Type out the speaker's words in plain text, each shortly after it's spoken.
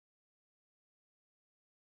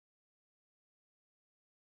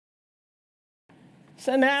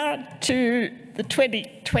So now to the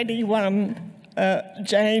 2021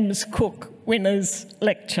 James Cook Winners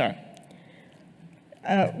Lecture,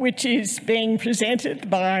 which is being presented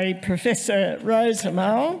by Professor Rose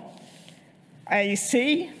Amal,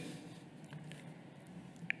 AC,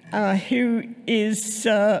 who is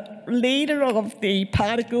leader of the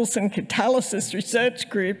Particles and Catalysis Research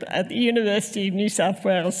Group at the University of New South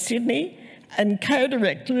Wales, Sydney, and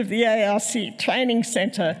co-director of the ARC Training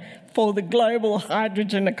Centre for the Global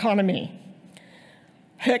Hydrogen Economy.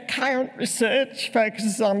 Her current research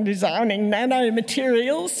focuses on designing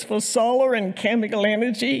nanomaterials for solar and chemical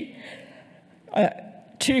energy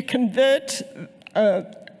to convert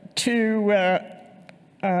to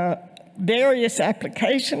various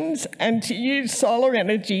applications and to use solar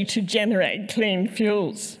energy to generate clean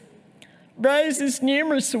fuels. Rose's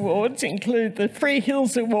numerous awards include the Free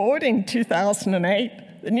Hills Award in 2008,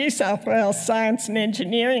 the New South Wales Science and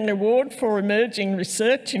Engineering Award for Emerging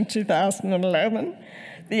Research in 2011,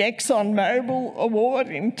 the ExxonMobil Award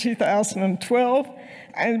in 2012,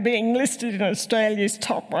 and being listed in Australia's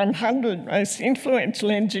top 100 most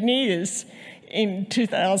influential engineers in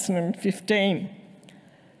 2015.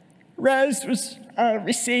 Rose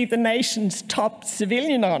received the nation's top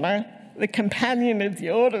civilian honour, the Companion of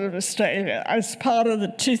the Order of Australia, as part of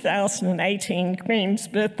the 2018 Queen's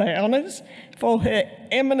Birthday Honours for her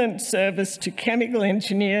eminent service to chemical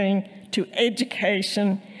engineering, to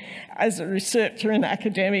education as a researcher and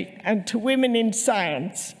academic, and to women in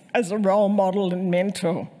science as a role model and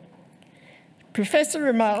mentor. Professor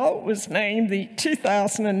Amal was named the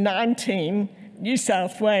 2019 New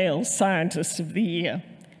South Wales Scientist of the Year.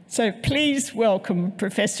 So please welcome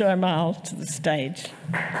Professor Amal to the stage.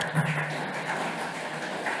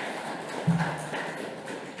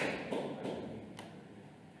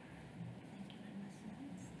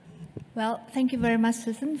 Well, thank you very much,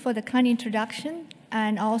 Susan, for the kind introduction.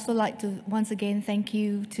 And I also like to once again thank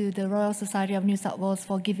you to the Royal Society of New South Wales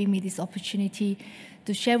for giving me this opportunity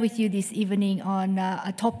to share with you this evening on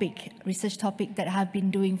a topic, research topic that I have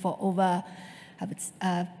been doing for over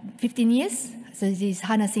 15 years. So this is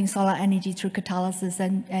harnessing solar energy through catalysis,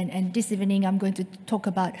 and this evening I'm going to talk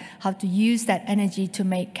about how to use that energy to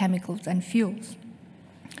make chemicals and fuels.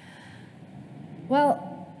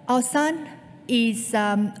 Well, our sun is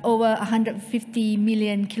over 150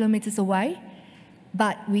 million kilometers away,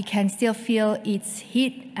 but we can still feel its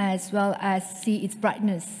heat as well as see its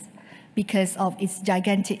brightness because of its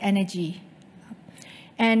gigantic energy.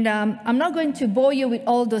 And I'm not going to bore you with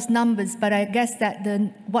all those numbers, but I guess that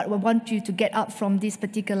what I want you to get up from this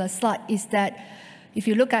particular slide is that if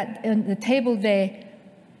you look at the table there,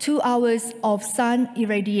 2 hours of sun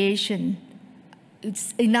irradiation,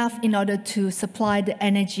 it's enough in order to supply the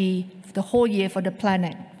energy for the whole year for the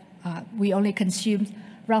planet. We only consumed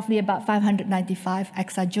roughly about 595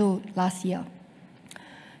 exajoule last year.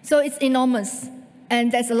 So it's enormous,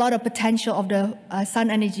 and there's a lot of potential of the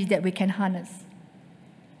sun energy that we can harness.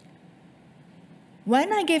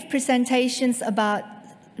 When I give presentations about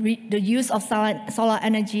the use of solar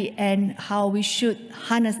energy and how we should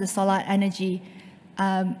harness the solar energy,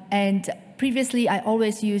 and previously I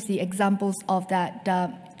always use the examples of that,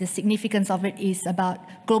 the significance of it is about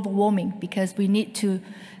global warming, because we need to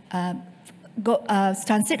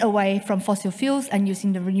transit away from fossil fuels and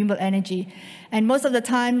using the renewable energy. And most of the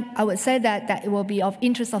time, I would say that it will be of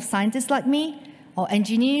interest of scientists like me, or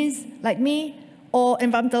engineers like me, or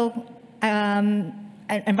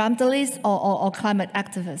environmentalists or climate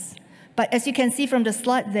activists. But as you can see from the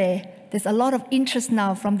slide there, there's a lot of interest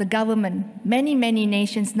now from the government. Many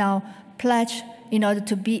nations now pledge in order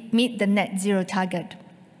to meet the net zero target.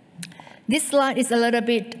 This slide is a little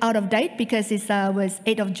bit out of date because it was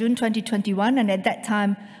 8th of June 2021, and at that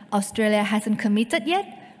time, Australia hasn't committed yet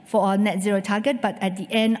for our net zero target, but at the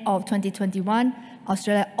end of 2021,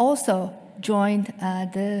 Australia also joined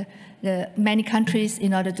the many countries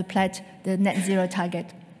in order to pledge the net zero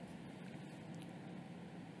target.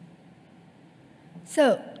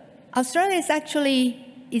 So Australia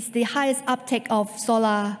is the highest uptake of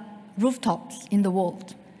solar rooftops in the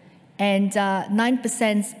world. And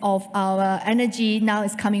 9% of our energy now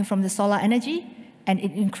is coming from the solar energy, and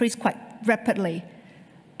it increased quite rapidly.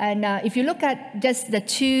 And if you look at just the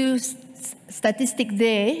two statistics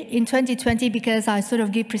there, in 2020, because I sort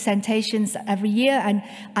of give presentations every year and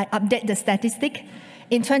I update the statistic,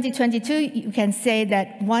 in 2022, you can say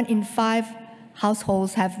that 1 in 5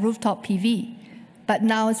 households have rooftop PV, but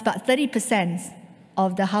now it's about 30%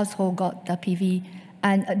 of the household got the PV.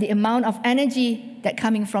 And the amount of energy that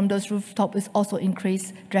coming from those rooftops is also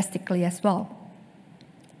increased drastically as well.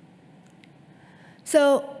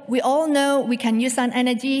 So we all know we can use sun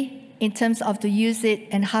energy in terms of to use it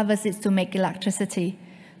and harvest it to make electricity.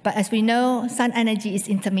 But as we know, sun energy is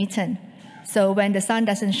intermittent. So when the sun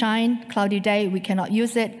doesn't shine, cloudy day, we cannot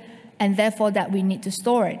use it, and therefore that we need to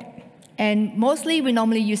store it. And mostly we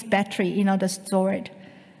normally use battery in order to store it.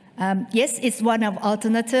 Yes, it's one of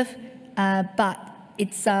alternative, but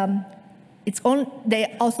there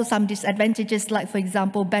are also some disadvantages, like for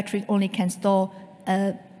example, battery only can store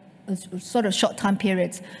sort of short time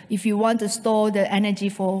periods. If you want to store the energy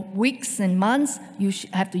for weeks and months, you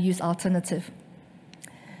have to use alternative.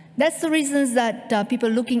 That's the reasons that people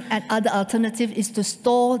looking at other alternative is to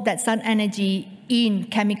store that sun energy in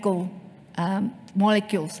chemical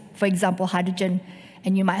molecules, for example, hydrogen.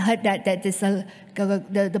 And you might heard that there's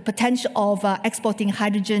the potential of exporting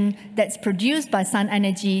hydrogen that's produced by sun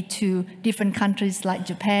energy to different countries like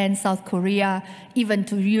Japan, South Korea, even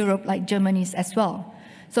to Europe like Germany as well.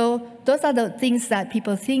 So those are the things that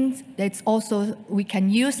people think that also we can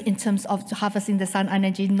use in terms of harvesting the sun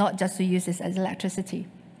energy, not just to use this as electricity.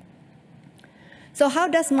 So how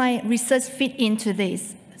does my research fit into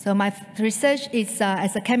this? So my research is,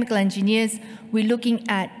 as a chemical engineers, we're looking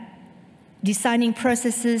at designing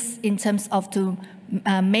processes in terms of to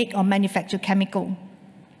make or manufacture chemical.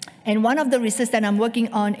 And one of the research that I'm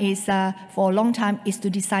working on is, for a long time, is to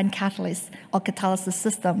design catalyst or catalysis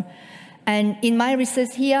system. And in my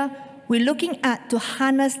research here, we're looking at to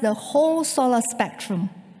harness the whole solar spectrum.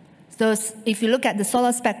 So if you look at the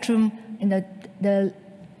solar spectrum in the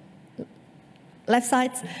left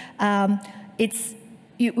side,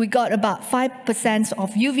 we got about 5%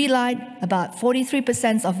 of UV light, about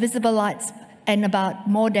 43% of visible lights, and about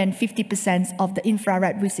more than 50% of the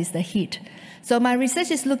infrared, which is the heat. So my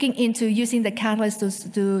research is looking into using the catalyst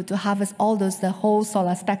to harvest all those, the whole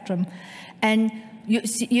solar spectrum. And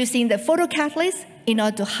using the photocatalyst in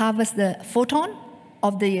order to harvest the photon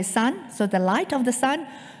of the sun, so the light of the sun,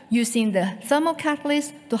 using the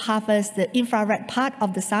thermocatalyst to harvest the infrared part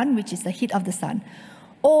of the sun, which is the heat of the sun.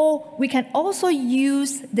 Or we can also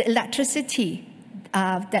use the electricity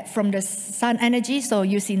that from the sun energy, so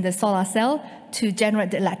using the solar cell to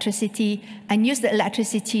generate the electricity and use the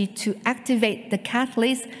electricity to activate the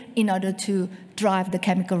catalyst in order to drive the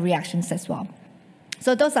chemical reactions as well.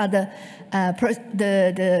 So those are the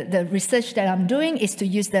research that I'm doing, is to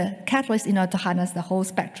use the catalyst in order to harness the whole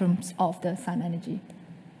spectrum of the sun energy.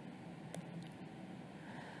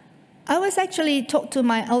 I was actually talked to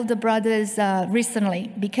my older brothers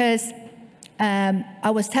recently because I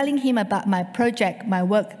was telling him about my project, my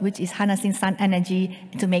work, which is harnessing sun energy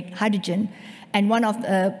to make hydrogen. And one of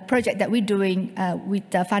the projects that we're doing,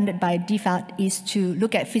 funded by DFAT, is to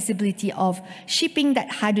look at feasibility of shipping that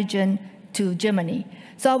hydrogen to Germany.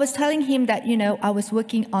 So I was telling him that, I was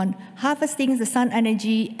working on harvesting the sun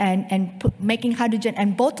energy and making hydrogen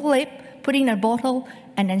and bottle it, putting in a bottle,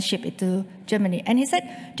 and then ship it to Germany. And he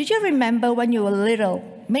said, did you remember when you were little,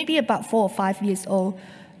 maybe about 4 or 5 years old,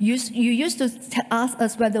 you used to ask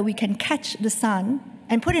us whether we can catch the sun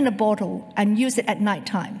and put in a bottle and use it at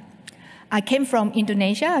nighttime. I came from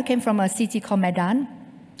Indonesia. I came from a city called Medan.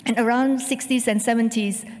 And around 60s and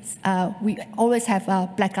 70s, we always have a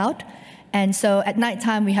blackout. And so at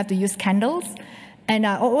nighttime, we have to use candles. And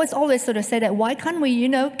I always sort of say that, why can't we,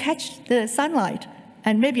 catch the sunlight?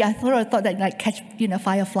 And maybe I thought that like catch,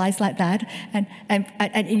 fireflies like that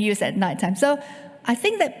and use it at nighttime. So I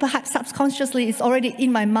think that perhaps subconsciously it's already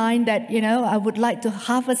in my mind that, I would like to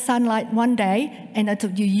harvest sunlight one day and to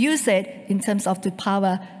use it in terms of to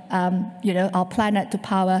power, our planet, to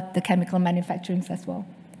power the chemical manufacturing as well.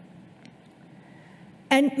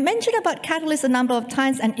 And mentioned about catalyst a number of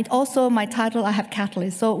times, and it also, my title, I have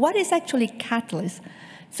catalyst. So what is actually catalyst?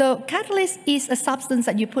 So catalyst is a substance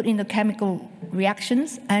that you put in the chemical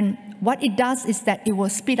reactions, and what it does is that it will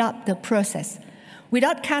speed up the process.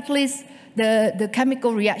 Without catalyst, the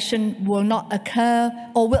chemical reaction will not occur,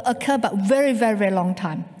 or will occur but very, very, very long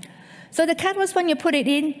time. So the catalyst, when you put it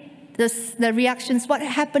in, the reactions, what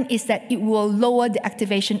happens is that it will lower the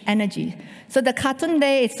activation energy. So the cartoon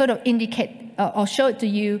there, it sort of indicate or show it to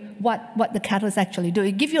you what the catalyst actually do.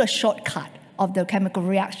 It gives you a shortcut of the chemical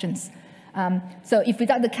reactions. So if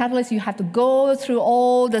without the catalyst, you have to go through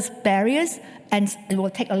all those barriers, and it will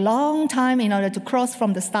take a long time in order to cross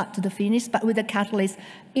from the start to the finish. But with the catalyst,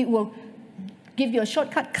 it will give you a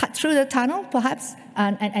shortcut, cut through the tunnel, perhaps,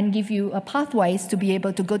 and give you pathways to be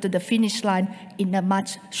able to go to the finish line in a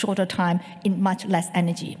much shorter time, in much less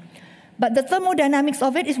energy. But the thermodynamics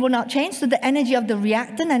of it will not change, so the energy of the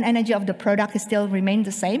reactant and energy of the product still remain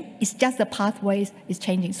the same. It's just the pathways is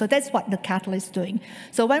changing. So that's what the catalyst is doing.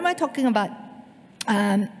 So when we're talking about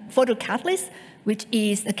photocatalyst, which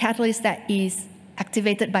is a catalyst that is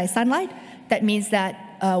activated by sunlight, that means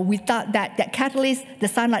that without that catalyst, the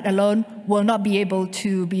sunlight alone will not be able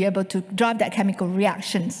to drive that chemical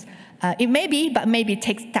reactions. It may be, but maybe it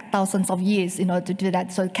takes thousands of years in order to do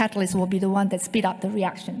that. So catalyst will be the one that speed up the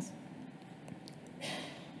reactions.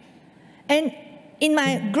 And in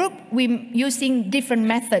my group, we're using different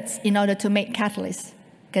methods in order to make catalysts,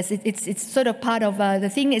 because it's sort of part of the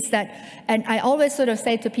thing is that, and I always sort of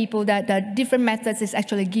say to people that the different methods is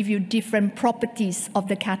actually give you different properties of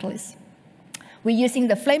the catalyst. We're using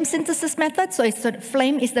the flame synthesis method, so it's sort of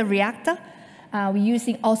flame is the reactor. We're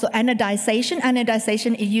using also anodization.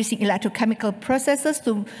 Anodization is using electrochemical processes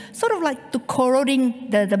to sort of like to corroding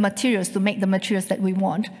the materials to make the materials that we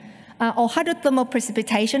want. Or hydrothermal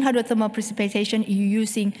precipitation. Hydrothermal precipitation, you're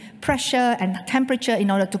using pressure and temperature in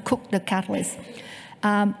order to cook the catalyst.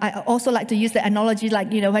 I also like to use the analogy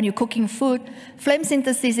like, when you're cooking food, flame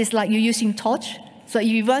synthesis is like you're using torch. So if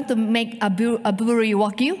you want to make a Aburi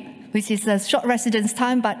Wagyu, which is a short residence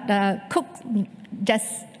time, but cooked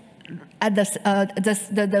just at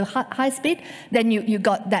the high speed, then you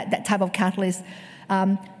got that type of catalyst.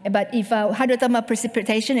 But if hydrothermal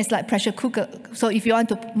precipitation is like pressure cooker, so if you want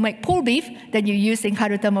to make pulled beef, then you're using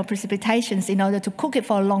hydrothermal precipitations in order to cook it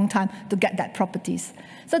for a long time to get that properties.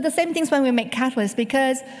 So the same things when we make catalysts,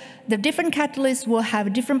 because the different catalysts will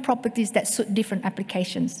have different properties that suit different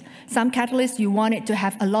applications. Some catalysts, you want it to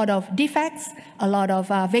have a lot of defects, a lot of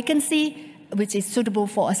vacancy, which is suitable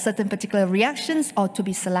for a certain particular reactions or to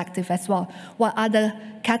be selective as well. While other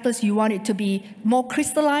catalysts, you want it to be more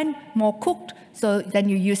crystalline, more cooked, so then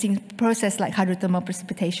you're using process like hydrothermal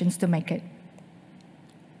precipitations to make it.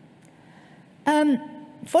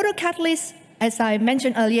 Photocatalysis, as I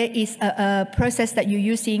mentioned earlier, is a process that you're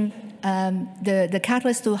using the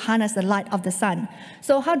catalyst to harness the light of the sun.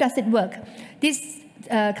 So how does it work? This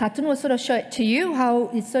cartoon will sort of show it to you how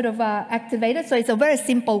it's sort of activated. So it's a very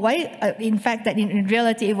simple way. In fact, that in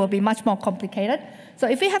reality, it will be much more complicated. So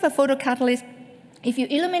if you have a photocatalyst, if you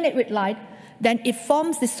illuminate with light, then it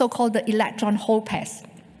forms this so-called the electron hole pairs.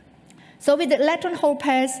 So with the electron hole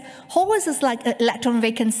pairs, holes is like an electron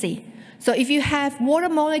vacancy. So if you have water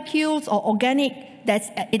molecules or organic that's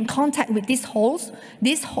in contact with these holes,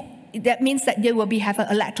 that means that they will have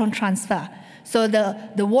an electron transfer. So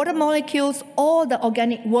the water molecules or the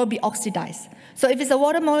organic will be oxidized. So if it's a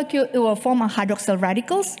water molecule, it will form a hydroxyl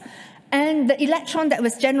radicals. And the electron that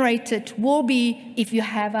was generated will be, if you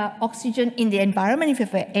have oxygen in the environment, if you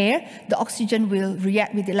have air, the oxygen will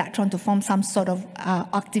react with the electron to form some sort of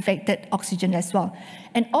activated oxygen as well.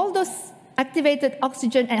 And all those activated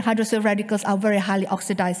oxygen and hydroxyl radicals are very highly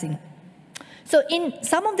oxidizing. So in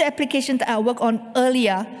some of the applications that I worked on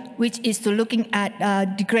earlier, which is to looking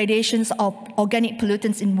at degradations of organic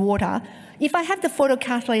pollutants in water, if I have the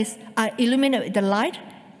photocatalyst, I illuminate with the light,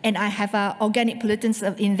 and I have organic pollutants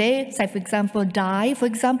in there, say for example dye,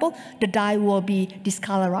 the dye will be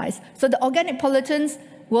discolorized. So the organic pollutants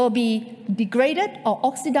will be degraded or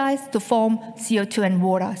oxidized to form CO2 and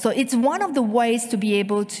water. So it's one of the ways to be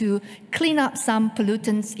able to clean up some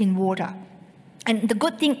pollutants in water. And the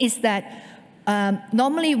good thing is that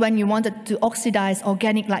normally when you wanted to oxidize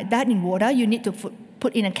organic like that in water, you need to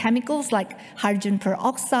put in chemicals like hydrogen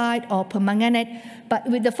peroxide or permanganate. But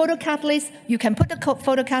with the photocatalyst, you can put the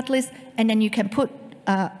photocatalyst and then you can put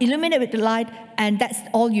illuminate with the light, and that's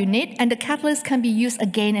all you need. And the catalyst can be used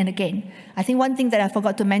again and again. I think one thing that I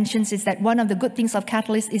forgot to mention is that one of the good things of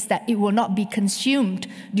catalyst is that it will not be consumed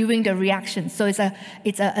during the reaction. So it's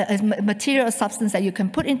a material or substance that you can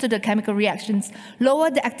put into the chemical reactions, lower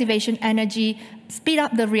the activation energy, speed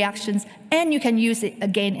up the reactions, and you can use it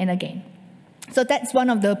again and again. So that's one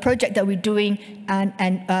of the projects that we're doing, and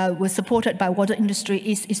we're supported by water industry,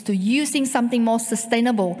 is to using something more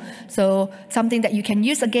sustainable. So something that you can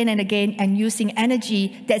use again and again, and using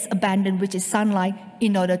energy that's abundant, which is sunlight,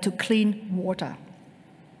 in order to clean water.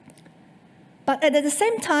 But at the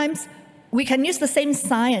same time, we can use the same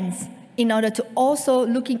science in order to also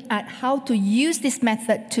looking at how to use this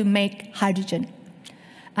method to make hydrogen.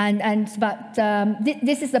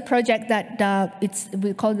 This is the project that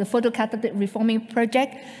we call the photocatalytic reforming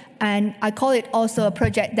project, and I call it also a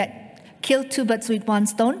project that killed two birds with one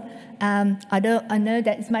stone. I know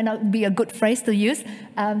that it might not be a good phrase to use.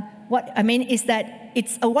 What I mean is that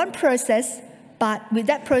it's a one process, but with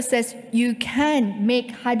that process you can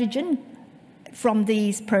make hydrogen from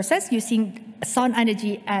this process using sun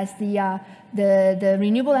energy as the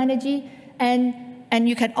renewable energy, and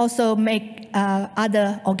you can also make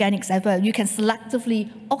other organics as well. You can selectively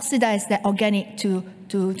oxidize that organic to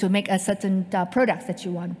make a certain products that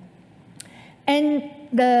you want. And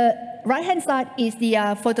the right-hand side is the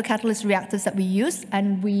photocatalyst reactors that we use,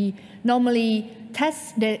 and we normally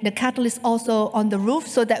test the catalyst also on the roof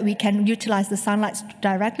so that we can utilize the sunlight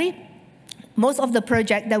directly. Most of the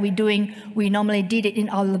project that we're doing, we normally did it in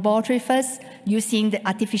our laboratory first using the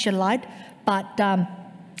artificial light, but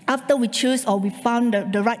after we choose or we found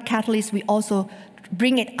the right catalyst, we also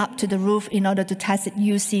bring it up to the roof in order to test it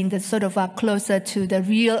using the sort of closer to the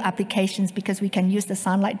real applications, because we can use the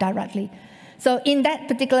sunlight directly. So in that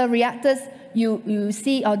particular reactors, you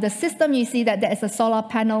see, or the system, you see that there is a solar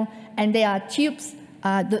panel and there are tubes.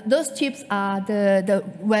 Those tubes are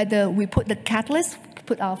where we put the catalyst,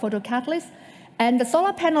 put our photocatalyst. And the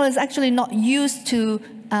solar panel is actually not used to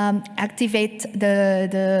activate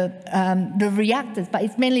the reactors, but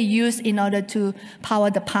it's mainly used in order to power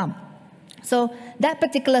the pump. So that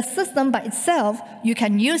particular system by itself, you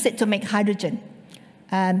can use it to make hydrogen.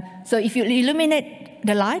 So if you illuminate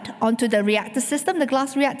the light onto the reactor system, the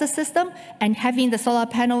glass reactor system, and having the solar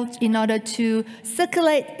panel in order to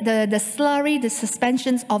circulate the slurry, the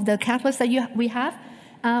suspensions of the catalyst that we have,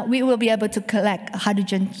 we will be able to collect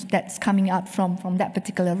hydrogen that's coming out from that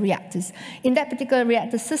particular reactors. In that particular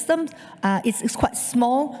reactor system, it's quite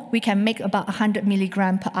small. We can make about 100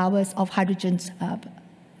 milligram per hour of hydrogen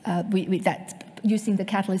with that, using the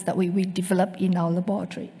catalyst that we develop in our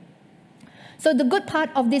laboratory. So the good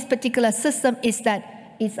part of this particular system is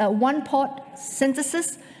that it's a one-pot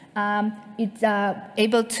synthesis. It's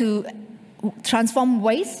able to transform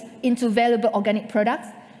waste into valuable organic products.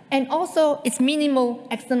 And also, it's minimal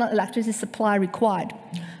external electricity supply required.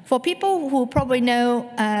 For people who probably know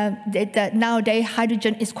that nowadays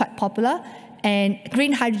hydrogen is quite popular, and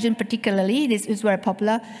green hydrogen particularly, this is very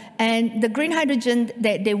popular. And the green hydrogen,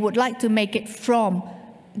 they would like to make it from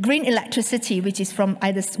green electricity, which is from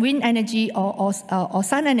either wind energy or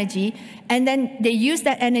sun energy, and then they use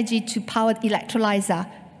that energy to power the electrolyzer.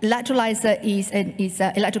 Electrolyzer is an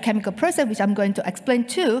electrochemical process, which I'm going to explain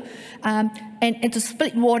too, and to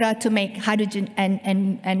split water to make hydrogen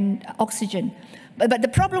and oxygen. But the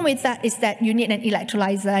problem with that is that you need an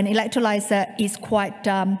electrolyzer, and electrolyzer is quite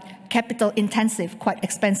capital intensive, quite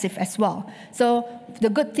expensive as well. So the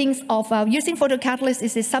good things of using photocatalysts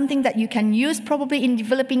is something that you can use probably in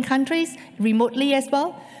developing countries remotely as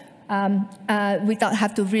well, without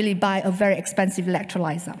have to really buy a very expensive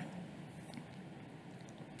electrolyzer.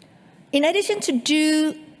 In addition to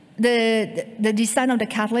do the design of the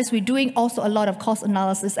catalyst, we're doing also a lot of cost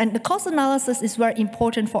analysis. And the cost analysis is very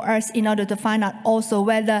important for us in order to find out also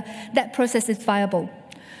whether that process is viable.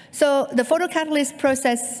 So the photocatalyst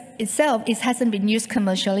process itself hasn't been used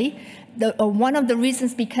commercially. One of the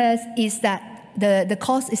reasons because is that the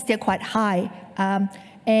cost is still quite high.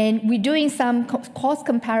 And we're doing some cost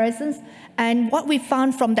comparisons. And what we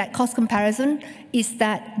found from that cost comparison is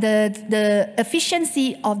that the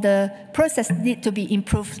efficiency of the process need to be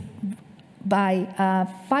improved by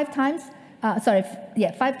 5 times.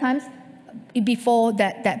 5 times before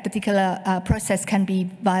that particular process can be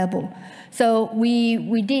viable. So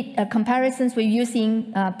we did comparisons. We're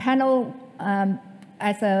using panel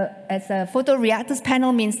as a photoreactors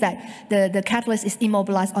panel, means that the catalyst is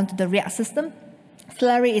immobilized onto the reactor system.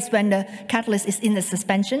 Slurry is when the catalyst is in the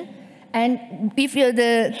suspension. And if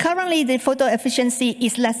currently the photo efficiency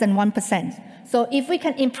is less than 1%. So if we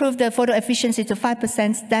can improve the photo efficiency to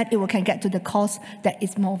 5%, that it can get to the cost that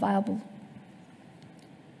is more viable.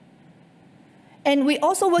 And we're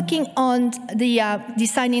also working on the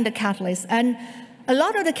designing the catalyst. And a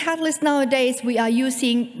lot of the catalysts nowadays, we are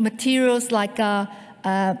using materials like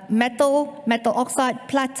metal oxide,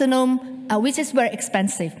 platinum, which is very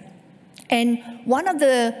expensive. And one of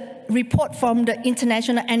the report from the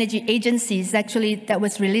International Energy Agencies, actually, that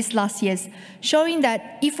was released last year, showing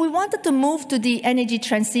that if we wanted to move to the energy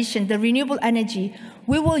transition, the renewable energy,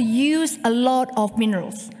 we will use a lot of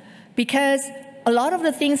minerals. Because a lot of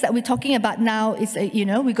the things that we're talking about now is,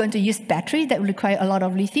 we're going to use battery that require a lot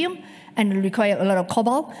of lithium and require a lot of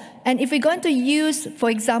cobalt. And if we're going to use, for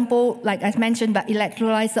example, like I mentioned, about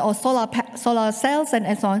electrolyzer or solar cells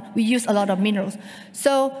and so on, we use a lot of minerals.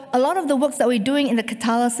 So a lot of the work that we're doing in the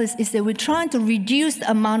catalysis is that we're trying to reduce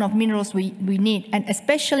the amount of minerals we need, and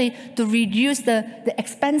especially to reduce the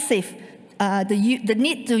expensive, the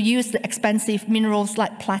need to use the expensive minerals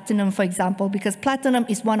like platinum, for example, because platinum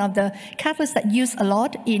is one of the catalysts that use a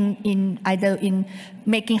lot in either in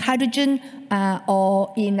making hydrogen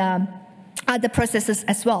or in other processes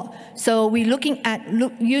as well. So we're looking at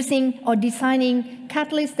using or designing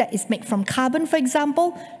catalysts that is made from carbon, for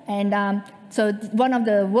example. And so one of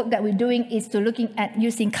the work that we're doing is to looking at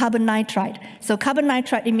using carbon nitride. So carbon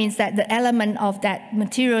nitride, it means that the element of that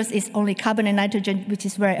materials is only carbon and nitrogen, which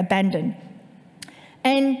is very abundant.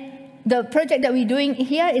 And the project that we're doing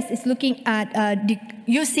here is looking at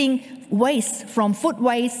using waste from food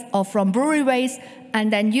waste or from brewery waste,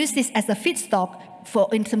 and then use this as a feedstock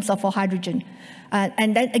in terms of for hydrogen.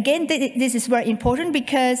 And then again, this is very important,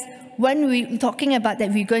 because when we're talking about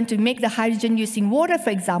that we're going to make the hydrogen using water, for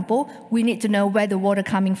example, we need to know where the water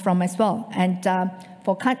coming from as well. And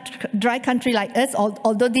for dry country like us,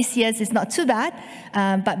 although this year is not too bad,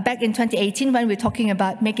 but back in 2018, when we're talking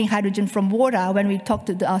about making hydrogen from water, when we talked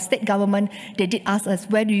to our state government, they did ask us,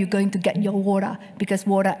 where are you going to get your water? Because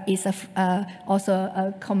water is also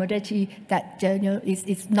a commodity that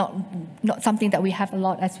is not something that we have a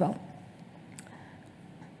lot as well.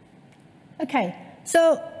 Okay,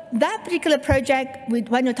 so that particular project,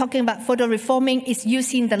 when you're talking about photoreforming, is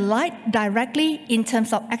using the light directly in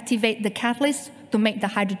terms of activate the catalyst to make the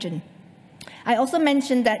hydrogen. I also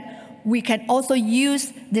mentioned that we can also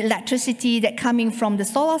use the electricity that coming from the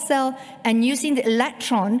solar cell and using the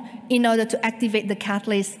electron in order to activate the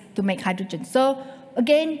catalyst to make hydrogen. So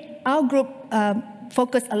again, our group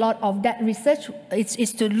focused a lot of that research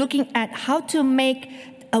is to looking at how to make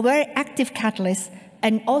a very active catalyst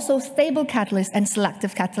and also stable catalyst and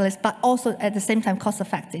selective catalyst, but also at the same time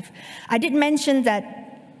cost-effective. I did mention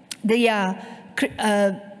that the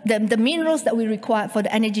minerals that we require for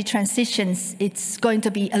the energy transitions, it's going to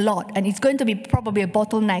be a lot, and it's going to be probably a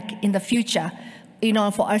bottleneck in the future in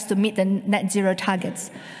order for us to meet the net zero targets.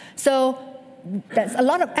 So there's a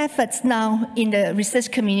lot of efforts now in the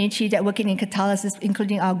research community that working in catalysis,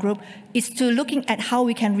 including our group, is to looking at how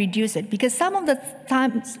we can reduce it. Because some of the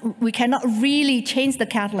times we cannot really change the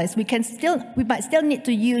catalyst. We might still need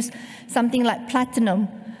to use something like platinum.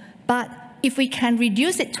 But if we can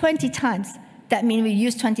reduce it 20 times, that means we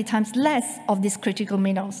use 20 times less of these critical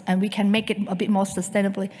minerals, and we can make it a bit more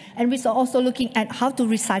sustainably. And we're also looking at how to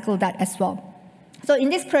recycle that as well. So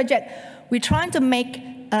in this project, we're trying to make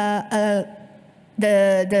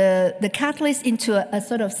the catalyst into a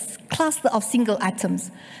sort of cluster of single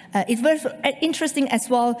atoms. It's very interesting as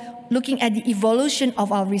well, looking at the evolution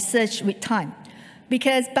of our research with time.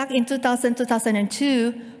 Because back in 2000,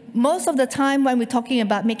 2002, most of the time when we're talking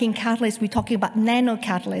about making catalysts, we're talking about nano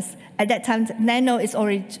catalysts. At that time, nano is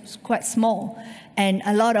already quite small. And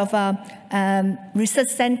a lot of research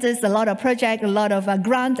centers, a lot of projects, a lot of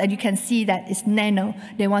grants, and you can see that it's nano.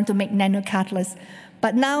 They want to make nano catalysts.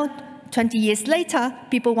 But now, 20 years later,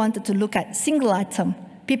 people wanted to look at single atom.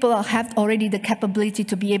 People have already the capability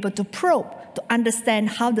to be able to probe, to understand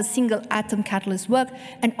how the single atom catalysts work,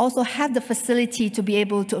 and also have the facility to be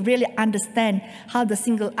able to really understand how the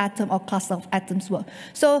single atom or cluster of atoms work.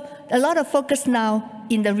 So a lot of focus now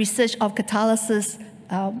in the research of catalysis,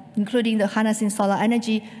 including the harnessing solar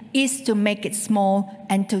energy, is to make it small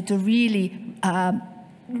and to really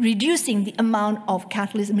reducing the amount of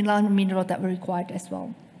catalyst mineral that were required as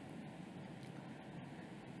well.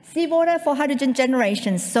 Seawater for hydrogen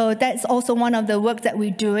generation. So that's also one of the work that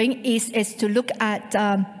we're doing is to look at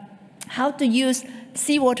how to use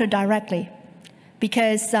seawater directly.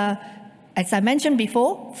 Because as I mentioned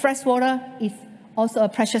before, fresh water is also a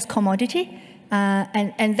precious commodity.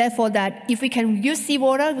 And therefore that if we can use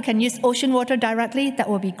seawater, we can use ocean water directly, that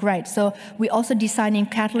would be great. So we're also designing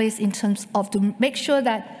catalysts in terms of to make sure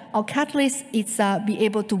that our catalyst is be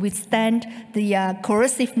able to withstand the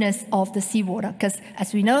corrosiveness of the seawater. Because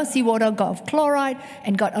as we know, seawater got chloride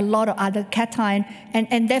and got a lot of other cation,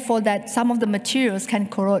 and therefore that some of the materials can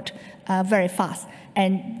corrode very fast.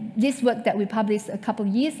 And this work that we published a couple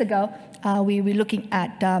of years ago, we were looking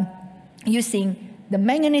at using the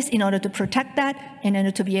manganese in order to protect that, in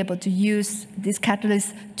order to be able to use this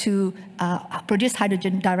catalyst to produce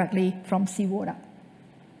hydrogen directly from seawater.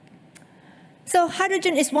 So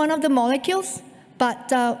hydrogen is one of the molecules, but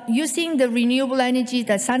using the renewable energy,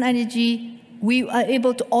 the sun energy, we are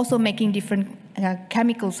able to also making different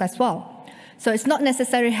chemicals as well. So it's not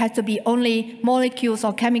necessarily has to be only molecules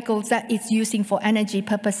or chemicals that it's using for energy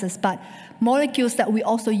purposes, but molecules that we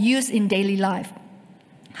also use in daily life.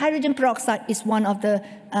 Hydrogen peroxide is one of the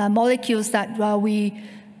molecules that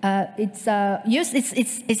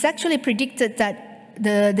it's actually predicted that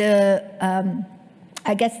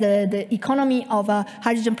I guess the economy of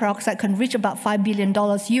hydrogen peroxide can reach about $5 billion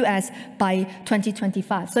US by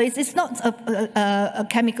 2025. So it's not a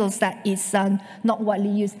chemicals that is not widely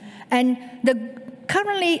used. And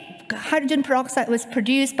currently, hydrogen peroxide was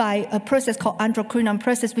produced by a process called androquinone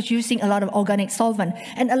process, which is using a lot of organic solvent.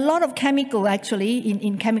 And a lot of chemical, actually,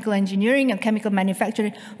 in chemical engineering and chemical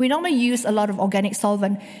manufacturing, we normally use a lot of organic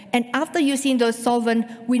solvent. And after using those solvent,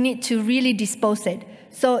 we need to really dispose it.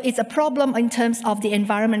 So it's a problem in terms of the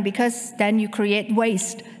environment, because then you create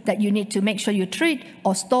waste that you need to make sure you treat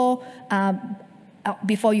or store.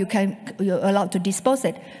 before you're allowed to dispose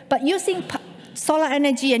it. But using solar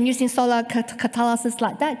energy and using solar catalysis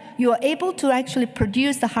like that, you are able to actually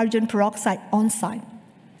produce the hydrogen peroxide on site.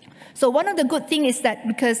 So one of the good things is that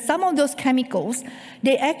because some of those chemicals,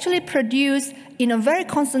 they actually produce in a very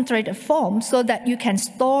concentrated form so that you can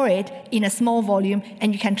store it in a small volume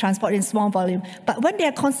and you can transport in small volume. But when they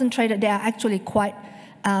are concentrated, they are actually quite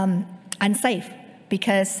unsafe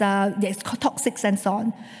because there's toxics and so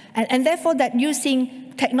on. And therefore that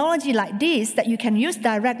using technology like this, that you can use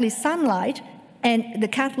directly sunlight and the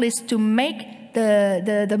catalyst to make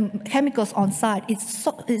the chemicals on site,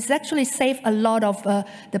 it's actually saved a lot of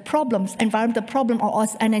the problems, environmental problem or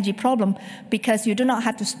energy problem, because you do not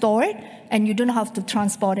have to store it and you do not have to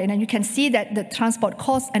transport it. And you can see that the transport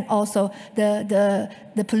costs and also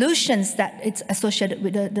the pollutions that it's associated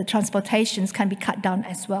with the transportations can be cut down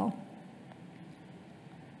as well.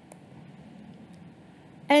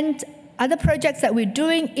 And other projects that we're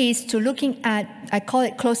doing is to looking at, I call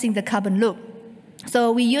it closing the carbon loop.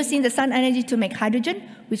 So we're using the sun energy to make hydrogen,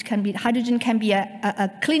 which can be, hydrogen can be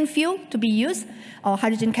a clean fuel to be used, or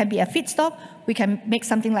hydrogen can be a feedstock. We can make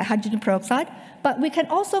something like hydrogen peroxide, but we can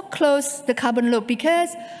also close the carbon loop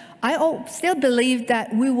because I still believe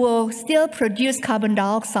that we will still produce carbon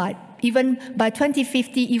dioxide. Even by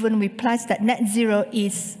 2050, even we pledge that net zero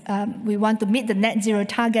is, we want to meet the net zero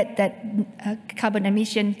target that carbon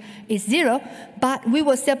emission is zero, but we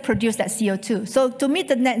will still produce that CO2. So to meet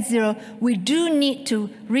the net zero, we do need to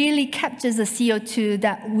really capture the CO2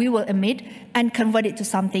 that we will emit and convert it to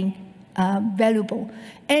something valuable.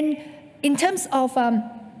 And in terms of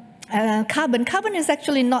carbon is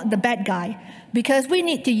actually not the bad guy because we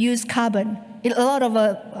need to use carbon. A lot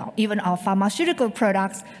of even our pharmaceutical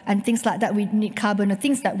products and things like that, we need carbon. The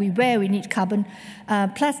things that we wear, we need carbon.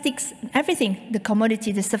 Plastics, everything, the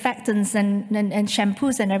commodity, the surfactants and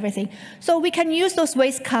shampoos and everything. So we can use those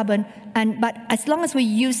waste carbon, but as long as we're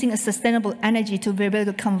using a sustainable energy to be able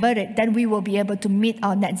to convert it, then we will be able to meet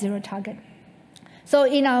our net zero target. So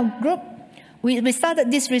in our group, we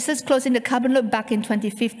started this research closing the carbon loop back in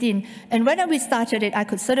 2015. And when we started it, I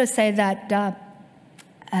could sort of say that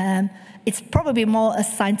it's probably more a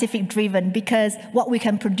scientific driven because what we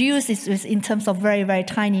can produce is in terms of very, very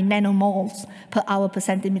tiny nanomoles per hour per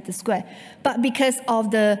centimeter square. But because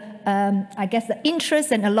of the, I guess, the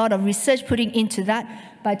interest and a lot of research putting into that,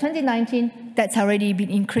 by 2019, that's already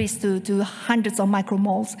been increased to hundreds of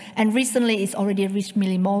micromoles. And recently, it's already reached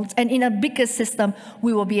millimoles. And in a bigger system,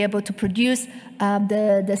 we will be able to produce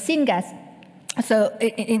the syngas. So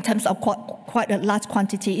in terms of quite a large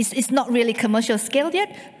quantity, it's not really commercial scale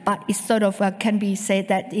yet, but it's sort of can be said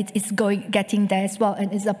that it's getting there as well,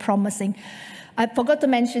 and it's promising. I forgot to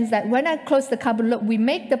mention that when I close the carbon loop, we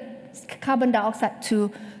make the carbon dioxide to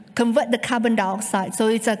convert the carbon dioxide. So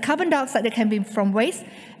it's a carbon dioxide that can be from waste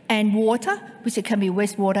and water, which it can be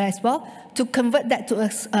wastewater as well, to convert that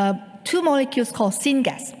to two molecules called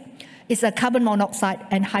syngas. It's a carbon monoxide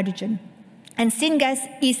and hydrogen. And syngas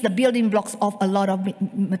is the building blocks of a lot of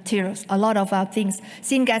materials, a lot of things.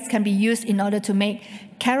 Syngas can be used in order to make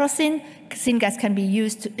kerosene. Syngas can be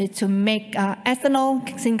used to make ethanol.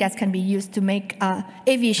 Syngas can be used to make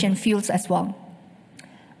aviation fuels as well.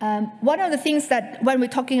 One of the things that when we're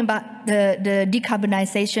talking about the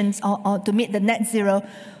decarbonizations or to meet the net zero,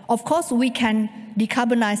 of course, we can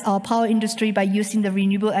decarbonize our power industry by using the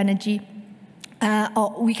renewable energy,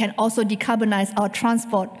 or we can also decarbonize our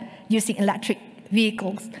transport using electric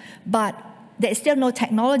vehicles. But there is still no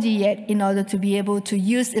technology yet in order to be able to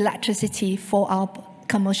use electricity for our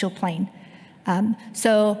commercial plane.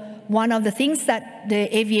 So one of the things that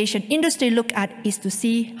the aviation industry look at is to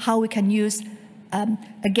see how we can use,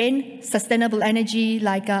 again, sustainable energy,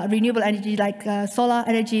 like renewable energy, like solar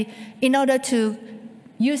energy, in order to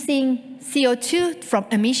using CO2 from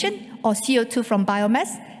emission or CO2 from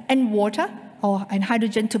biomass and water and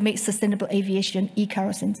hydrogen to make sustainable aviation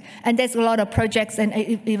e-kerosene. And there's a lot of projects and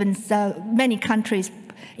even many countries,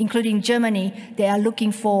 including Germany, they are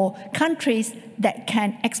looking for countries that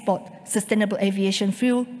can export sustainable aviation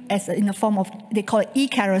fuel as in the form of, they call it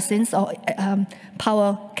e-kerosenes or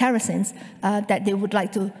power kerosenes that they would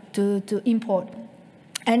like to import.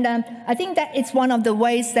 And I think that it's one of the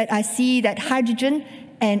ways that I see that hydrogen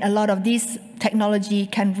and a lot of this technology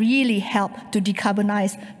can really help to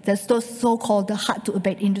decarbonize those so-called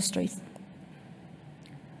hard-to-abate industries.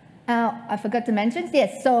 I forgot to mention,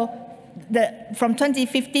 yes, so from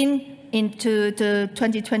 2015 into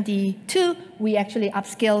 2022, we actually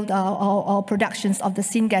upscaled our productions of the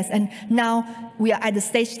syngas, and now we are at the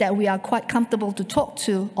stage that we are quite comfortable to talk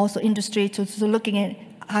to also industry to looking at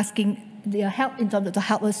asking their help in terms to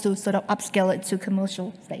help us to sort of upscale it to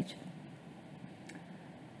commercial stage.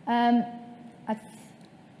 I'm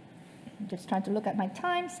just trying to look at my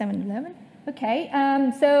time, 7:11. Okay,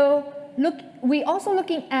 so we're also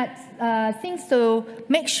looking at things to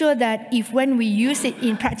make sure that if when we use it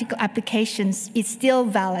in practical applications, it's still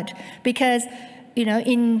valid. Because, you know,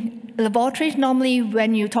 in laboratories, normally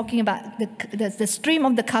when you're talking about the stream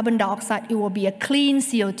of the carbon dioxide, it will be a clean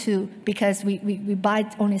CO2 because we buy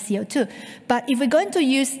only CO2. But if we're going to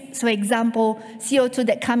use, for example, CO2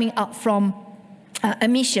 that coming out from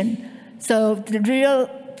emission, so the real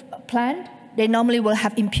plant, they normally will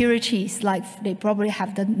have impurities, like they probably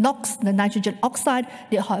have the NOx, the nitrogen oxide,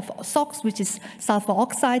 they have SOx, which is sulfur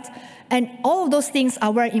oxides. And all of those things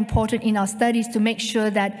are very important in our studies to make sure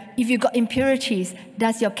that if you've got impurities,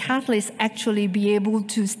 does your catalyst actually be able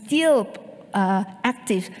to still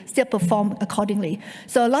active, still perform accordingly.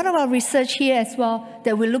 So a lot of our research here as well,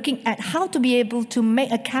 that we're looking at how to be able to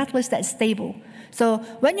make a catalyst that's stable. So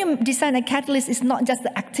when you design a catalyst, it's not just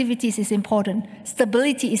the activities is important.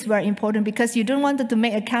 Stability is very important because you don't want to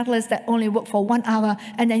make a catalyst that only works for 1 hour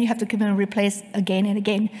and then you have to come and replace again and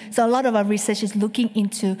again. So a lot of our research is looking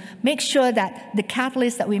into make sure that the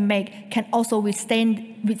catalyst that we make can also withstand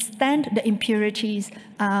the impurities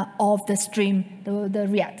of the stream, the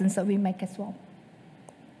reactants that we make as well.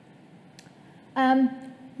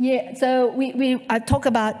 So I talk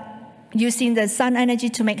about using the sun energy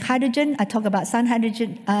to make hydrogen. I talk about sun energy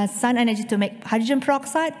to make hydrogen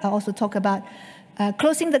peroxide. I also talk about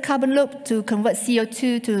closing the carbon loop to convert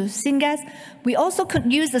CO2 to syngas. We also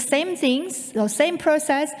could use the same things, the same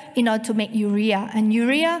process, in order to make urea. And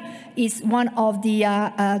urea is one of the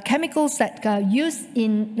chemicals that are used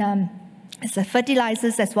in as a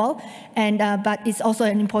fertilizers as well, and but it's also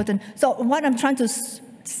an important. So what I'm trying to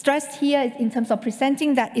stress here in terms of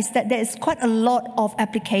presenting that is that there is quite a lot of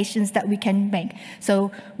applications that we can make.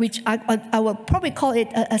 So which I will probably call it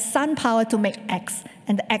a sun power to make X,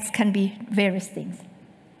 and the X can be various things.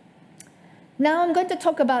 Now I'm going to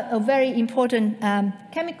talk about a very important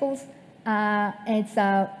chemicals. It's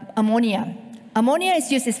ammonia. Ammonia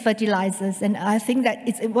is used as fertilizers, and I think that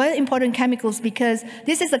it's very important chemicals because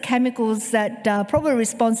this is the chemicals that are probably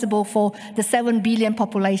responsible for the 7 billion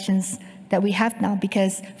populations that we have now,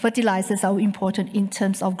 because fertilizers are important in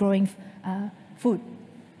terms of growing food.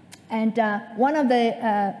 And one of the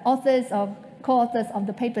authors or co-authors of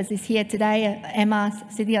the papers is here today, Emma,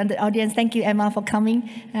 sitting on the audience. Thank you, Emma, for coming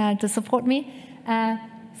to support me.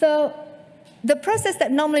 So the process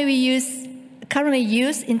that normally we currently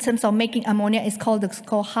use in terms of making ammonia is called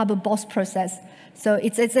the Haber-Bosch process. So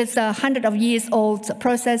it's a 100 years old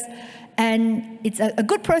process, and it's a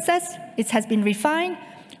good process. It has been refined,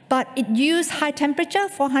 but it uses high temperature,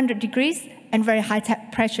 400 degrees, and very high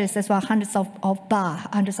pressures as well, hundreds of bar,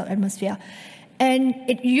 hundreds of atmosphere. And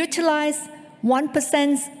it utilizes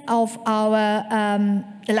 1% of our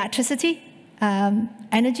electricity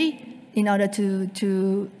energy in order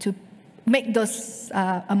to make those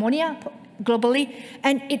ammonia globally.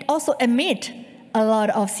 And it also emits a lot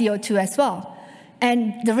of CO2 as well.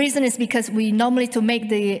 And the reason is because we normally, to make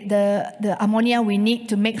the ammonia, we need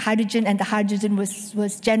to make hydrogen, and the hydrogen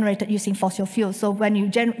was generated using fossil fuel. So when you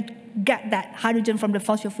get that hydrogen from the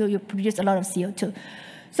fossil fuel, you produce a lot of CO2.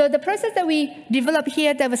 So the process that we developed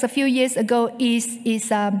here, that was a few years ago,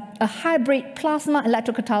 is a hybrid plasma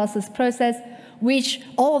electrocatalysis process, which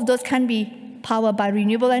all of those can be powered by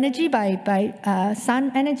renewable energy, by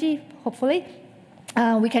sun energy, hopefully.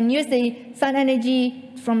 We can use the sun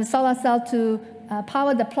energy from the solar cell to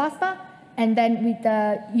power the plasma, and then with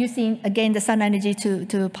using, again, the sun energy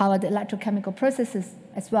to power the electrochemical processes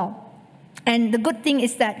as well. And the good thing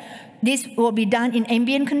is that this will be done in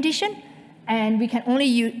ambient condition, and we can only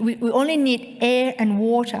use, we only need air and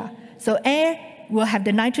water. So air will have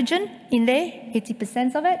the nitrogen in there,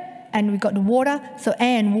 80% of it, and we got the water. So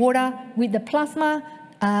air and water with the plasma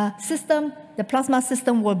system. The plasma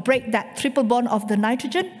system will break that triple bond of the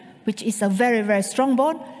nitrogen, which is a very, very strong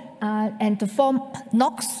bond, and to form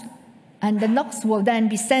NOx. And the NOx will then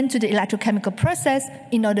be sent to the electrochemical process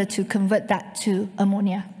in order to convert that to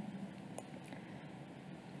ammonia.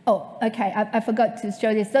 Oh, okay, I forgot to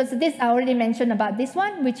show this. So this, I already mentioned about this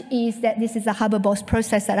one, which is that this is a Haber-Bosch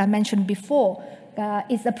process that I mentioned before.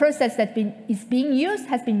 It's a process that has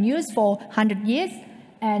been used for 100 years.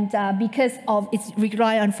 And because of its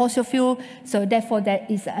rely on fossil fuel, so therefore there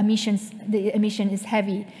is emissions. The emission is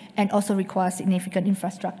heavy and also requires significant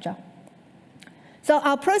infrastructure. So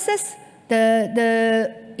our process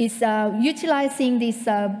is utilizing this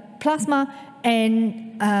plasma,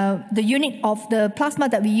 and the unit of the plasma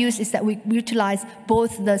that we use is that we utilize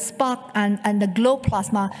both the spark and the glow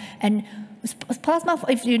plasma. And Plasma,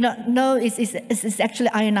 if you not know, is actually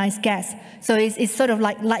ionized gas. So it's sort of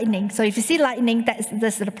like lightning. So if you see lightning,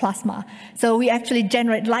 that's the plasma. So we actually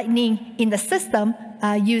generate lightning in the system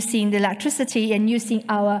using the electricity and using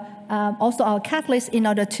our also our catalyst in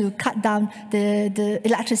order to cut down the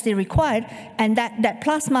electricity required. And that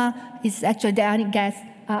plasma is actually the ionic gas.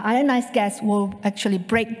 Ionized gas will actually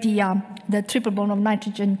break the triple bond of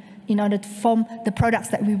nitrogen in order to form the products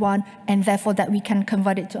that we want, and therefore that we can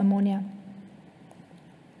convert it to ammonia.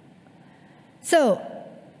 So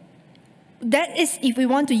that is if we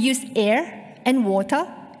want to use air and water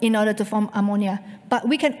in order to form ammonia. But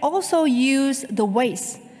we can also use the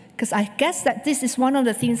waste, because I guess that this is one of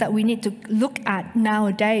the things that we need to look at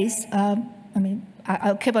nowadays.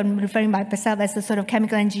 I keep on referring myself as a sort of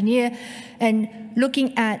chemical engineer, and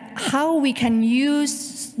looking at how we can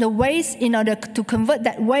use the waste in order to convert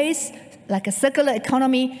that waste, like a circular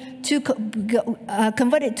economy, to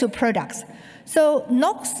convert it to products. So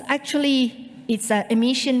NOx actually, it's an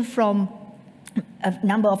emission from a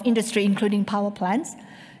number of industry, including power plants.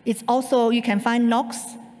 It's also, you can find NOx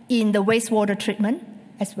in the wastewater treatment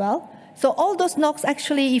as well. So all those NOx,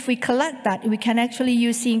 actually, if we collect that, we can actually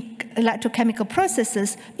using electrochemical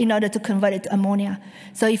processes in order to convert it to ammonia.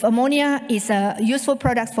 So if ammonia is a useful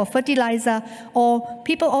product for fertilizer, or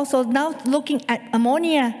people also now looking at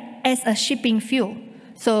ammonia as a shipping fuel,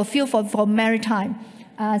 so fuel for maritime.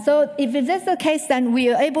 So if that's the case, then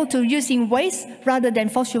we are able to using waste rather than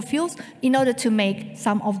fossil fuels in order to make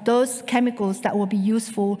some of those chemicals that will be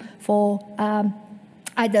useful for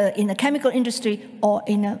either in the chemical industry or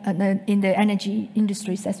in the energy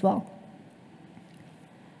industries as well.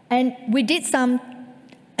 And we did some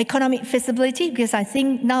economic feasibility, because I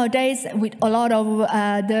think nowadays with a lot of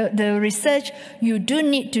the research, you do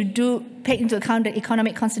need to take into account the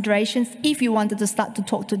economic considerations if you wanted to start to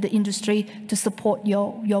talk to the industry to support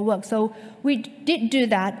your work. So we did do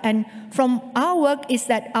that, and from our work is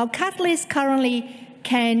that our catalyst currently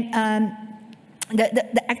can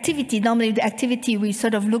the activity, normally the activity we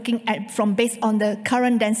sort of looking at from based on the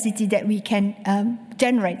current density that we can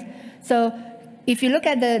generate. So if you look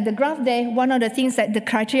at the graph there, one of the things that the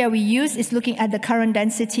criteria we use is looking at the current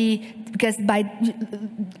density, because by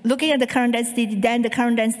looking at the current density, then the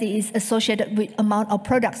current density is associated with amount of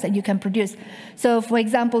products that you can produce. So for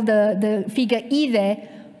example, the figure E there,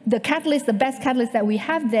 the catalyst, the best catalyst that we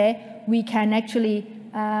have there, we can actually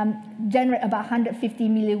generate about 150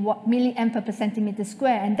 milliamp per centimeter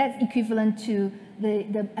square, and that's equivalent to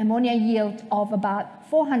the ammonia yield of about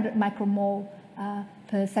 400 micromole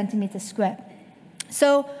per centimeter square.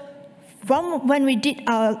 So from when we did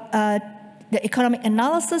the economic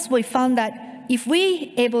analysis, we found that if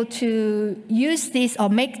we able to use this or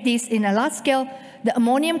make this in a large scale, the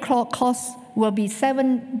ammonium cost will be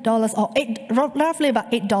 $7 or roughly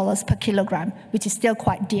about $8 per kilogram, which is still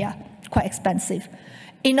quite dear, quite expensive.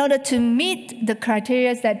 In order to meet the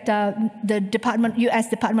criteria that the U.S.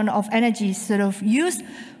 Department of Energy sort of used,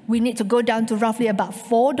 we need to go down to roughly about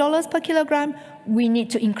 $4 per kilogram. We need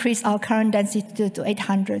to increase our current density to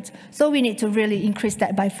 800. So we need to really increase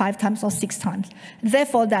that by 5 times or 6 times.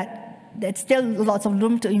 Therefore, there's still lots of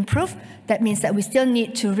room to improve. That means that we still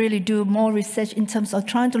need to really do more research in terms of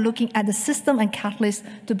trying to looking at the system and catalyst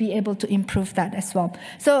to be able to improve that as well.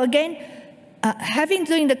 So again,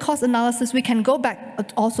 doing the cost analysis, we can go back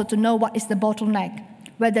also to know what is the bottleneck,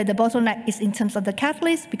 whether the bottleneck is in terms of the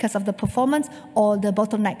catalyst because of the performance, or the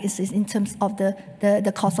bottleneck is in terms of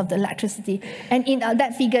the cost of the electricity. And in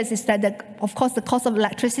that figures is that, of course, the cost of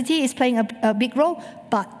electricity is playing a big role,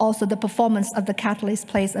 but also the performance of the catalyst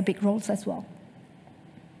plays a big role as well.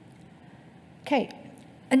 Okay,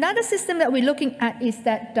 another system that we're looking at is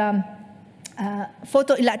that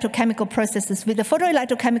photoelectrochemical processes. With the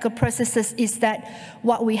photoelectrochemical processes is that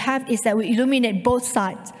what we have is that we illuminate both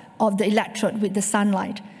sides of the electrode with the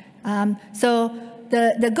sunlight. So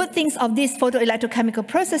the good things of these photoelectrochemical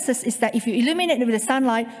processes is that if you illuminate it with the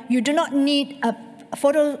sunlight, you do not need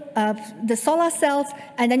the solar cells,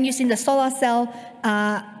 and then using the solar cell,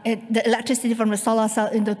 the electricity from the solar cell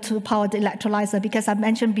to power the electrolyzer, because I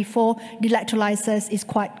mentioned before, the electrolyzers is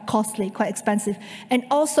quite costly, quite expensive. And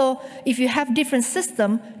also, if you have different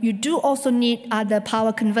system, you do also need the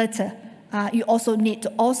power converter. You also need to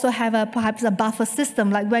also have perhaps a buffer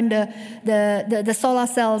system, like when the solar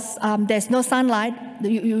cells, there's no sunlight,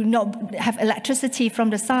 you have electricity from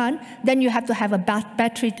the sun, then you have to have a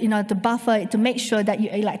battery in order to buffer it to make sure that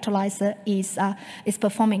your electrolyzer is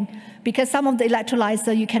performing. Because some of the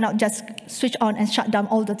electrolyzer you cannot just switch on and shut down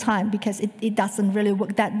all the time, because it doesn't really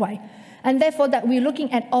work that way. And therefore that we're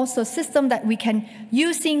looking at also system that we can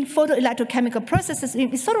using photoelectrochemical processes.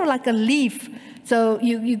 It's sort of like a leaf. So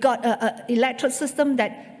you got an electrode system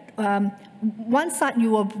that one side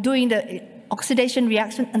you are doing the oxidation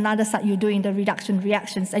reaction, another side you're doing the reduction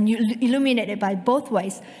reactions, and you illuminate it by both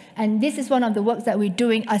ways. And this is one of the works that we're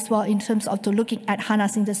doing as well in terms of looking at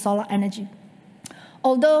harnessing the solar energy.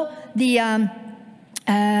 Although the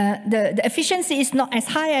efficiency is not as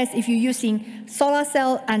high as if you're using solar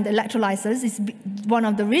cell and electrolyzers. It's one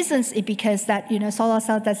of the reasons is because that, solar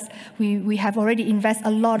cell, we have already invested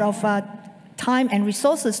a lot of time and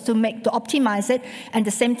resources to optimize it, and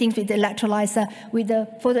the same thing with the electrolyzer. With the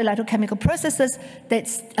photoelectrochemical processes,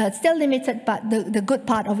 that's still limited, but the good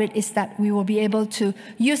part of it is that we will be able to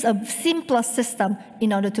use a simpler system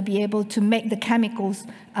in order to be able to make the chemicals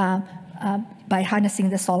by harnessing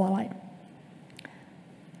the solar light.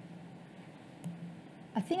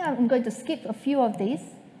 I think I'm going to skip a few of these.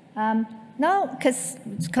 Now, because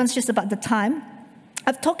I'm conscious about the time,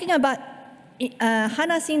 I'm talking about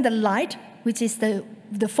harnessing the light, which is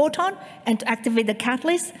the photon, and to activate the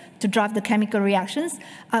catalyst to drive the chemical reactions.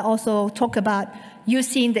 I also talk about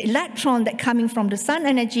using the electron that coming from the sun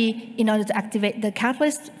energy in order to activate the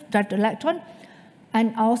catalyst, drive the electron.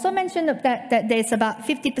 And I also mentioned that there's about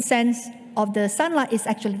 50% of the sunlight is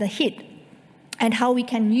actually the heat, and how we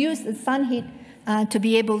can use the sun heat to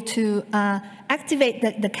be able to activate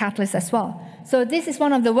the catalyst as well. So this is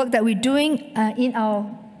one of the work that we're doing in our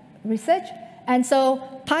research. And so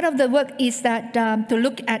part of the work is that to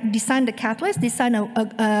look at design the catalyst, design an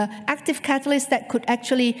active catalyst that could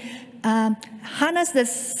actually harness the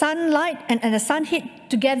sunlight and the sun heat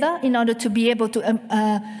together in order to be able to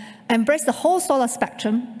embrace the whole solar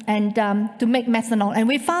spectrum and to make methanol. And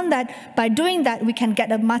we found that by doing that, we can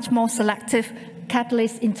get a much more selective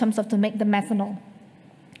catalyst in terms of to make the methanol.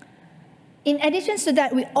 In addition to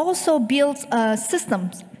that, we also built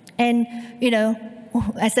systems. And,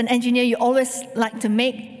 as an engineer, you always like to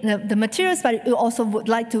make the materials, but you also would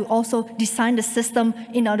like to also design the system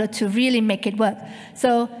in order to really make it work.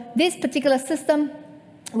 So this particular system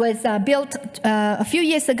was built a few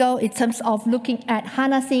years ago in terms of looking at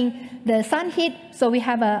harnessing the sun heat. So we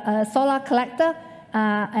have a solar collector,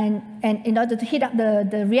 and in order to heat up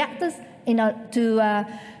the reactors, in order to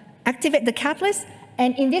activate the catalyst.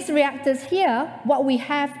 And in these reactors here, what we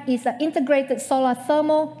have is an integrated solar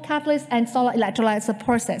thermal catalyst and solar electrolyzer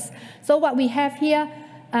process. So what we have here,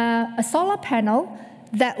 a solar panel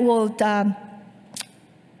that will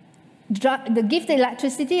give the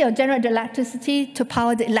electricity or generate the electricity to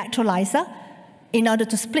power the electrolyzer in order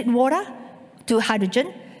to split water to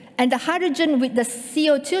hydrogen. And the hydrogen with the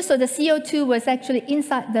CO2, so the CO2 was actually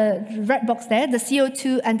inside the red box there. The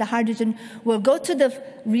CO2 and the hydrogen will go to the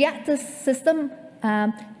reactor system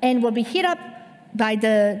and will be heated up by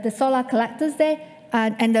the solar collectors there,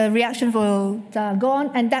 and the reaction will go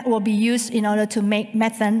on, and that will be used in order to make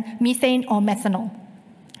methane or methanol.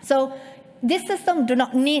 So this system do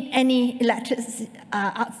not need any electricity,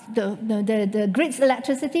 the grid's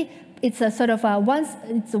electricity. It's a sort of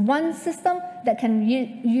one system that can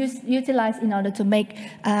utilize in order to make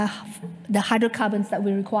the hydrocarbons that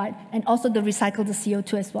we require, and also to recycle the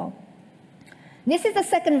CO2 as well. This is the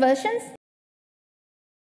second version.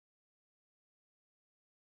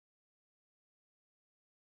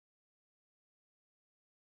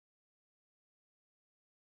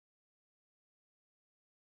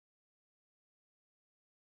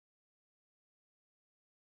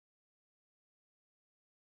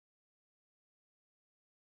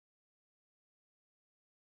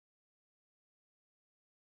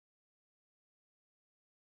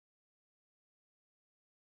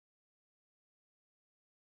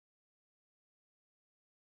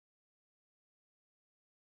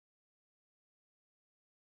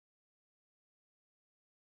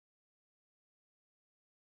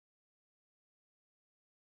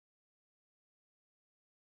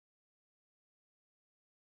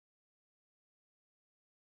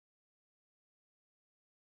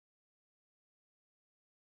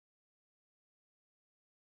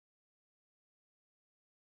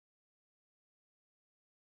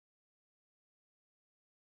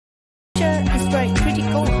 Is very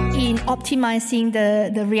critical in optimizing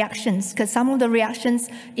the reactions, because some of the reactions,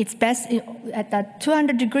 it's best at that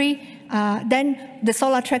 200 degree, then the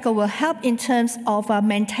solar tracker will help in terms of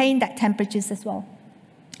maintain that temperatures as well.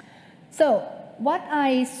 So what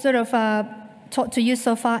I sort of taught to you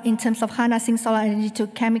so far in terms of harnessing solar energy to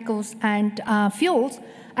chemicals and fuels,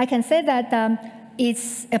 I can say that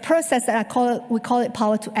it's a process that we call it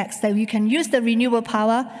power to X, that you can use the renewable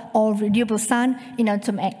power or renewable sun in order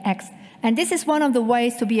to make X. And this is one of the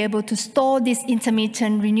ways to be able to store this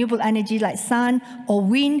intermittent renewable energy like sun or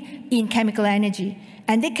wind in chemical energy.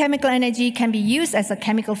 And the chemical energy can be used as a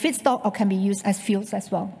chemical feedstock or can be used as fuels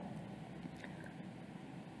as well.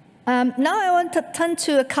 Now I want to turn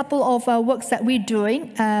to a couple of works that we're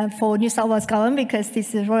doing for New South Wales government, because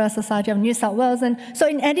this is Royal Society of New South Wales. And so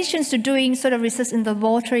in addition to doing sort of research in the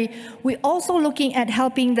laboratory, we're also looking at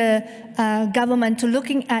helping the government to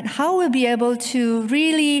looking at how we'll be able to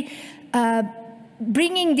really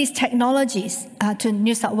bringing these technologies to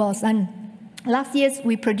New South Wales. And last year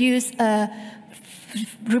we produced a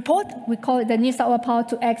report, we call it the New South Wales Power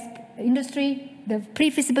to X Industry, the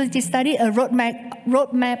pre-feasibility study, a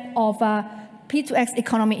roadmap of P2X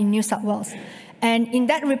economy in New South Wales. And in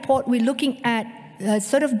that report, we're looking at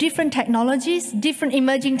sort of different technologies, different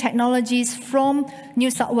emerging technologies from New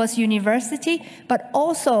South Wales University, but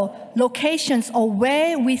also locations or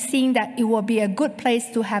where we think that it will be a good place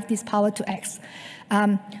to have this power to X.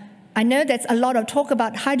 I know there's a lot of talk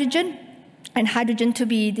about hydrogen, and hydrogen to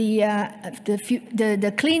be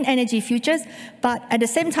the clean energy futures, but at the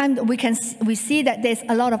same time we see that there's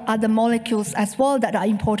a lot of other molecules as well that are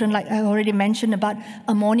important, like I already mentioned about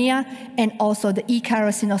ammonia and also the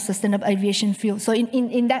e-kerosene or sustainable aviation fuel. So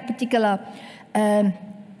in that particular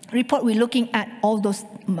report, we're looking at all those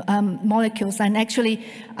molecules, and actually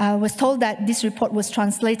I was told that this report was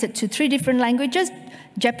translated to 3 different languages: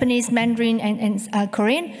 Japanese, Mandarin, and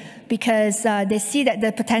Korean, because they see that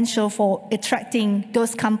the potential for attracting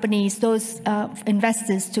those companies, those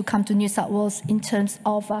investors to come to New South Wales in terms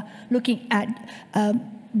of looking at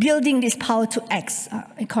building this power to X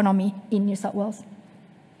economy in New South Wales.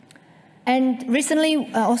 And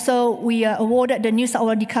recently also we awarded the New South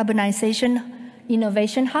Wales Decarbonisation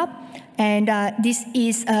Innovation Hub, and this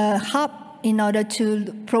is a hub in order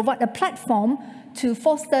to provide a platform to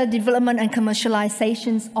foster development and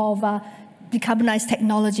commercializations of decarbonized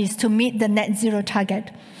technologies to meet the net zero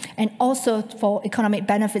target, and also for economic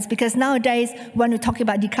benefits, because nowadays when we talk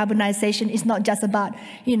about decarbonization, it's not just about,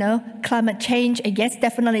 you know, climate change. Yes,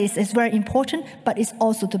 definitely it's very important, but it's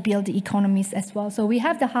also to build the economies as well. So we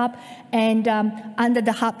have the hub, and under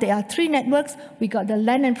the hub there are 3 networks. We got the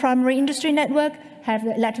land and primary industry network, have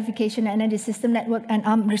the electrification and energy system network, and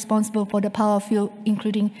I'm responsible for the power fuel,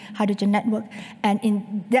 including hydrogen network. And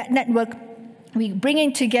in that network, we're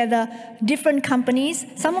bringing together different companies.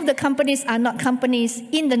 Some of the companies are not companies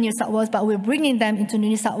in the New South Wales, but we're bringing them into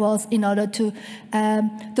New South Wales in order to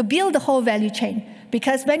build the whole value chain.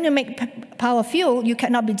 Because when you make power fuel, you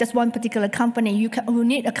cannot be just one particular company. You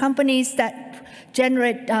need companies that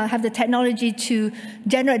generate, have the technology to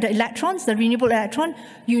generate the electrons, the renewable electron.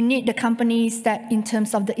 You need the companies that, in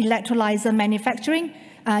terms of the electrolyzer manufacturing,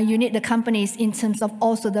 you need the companies in terms of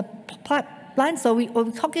also the pipeline. So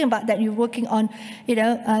we're talking about that you're working on, you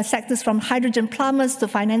know, sectors from hydrogen plumbers to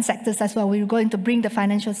finance sectors as well. We're going to bring the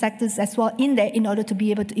financial sectors as well in there in order to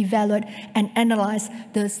be able to evaluate and analyze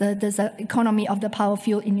the economy of the power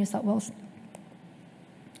fuel in New South Wales.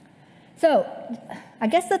 So I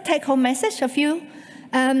guess the take-home message of you,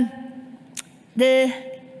 the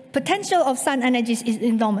potential of sun energy is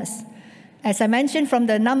enormous. As I mentioned from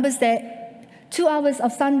the numbers there, 2 hours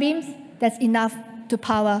of sunbeams, that's enough to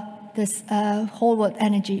power this whole world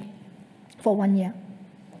energy for 1 year.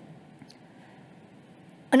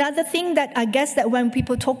 Another thing that I guess that when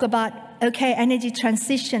people talk about, okay, energy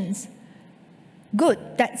transitions, good,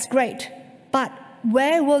 that's great, but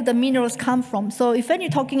where will the minerals come from? So if when you're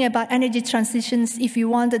talking about energy transitions, if you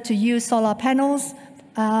wanted to use solar panels,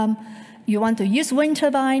 you want to use wind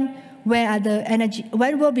turbine, where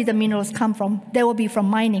will be the minerals come from? They will be from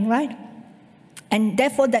mining, right? And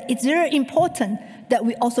therefore that it's very important that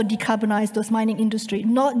we also decarbonize those mining industry,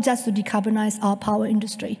 not just to decarbonize our power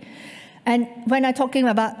industry. And when I'm talking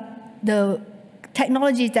about the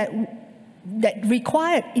technologies that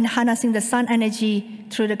required in harnessing the sun energy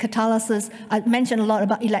through the catalysis, I mentioned a lot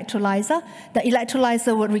about electrolyzer. The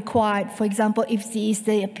electrolyzer would require, for example, if it is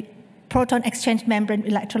the proton exchange membrane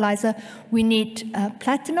electrolyzer, we need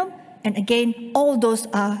platinum, and again, all those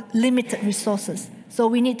are limited resources. So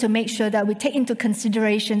we need to make sure that we take into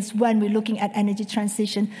considerations when we're looking at energy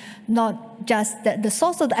transition, not just the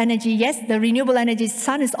source of the energy. Yes, the renewable energy,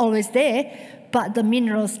 sun is always there, but the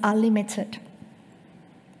minerals are limited.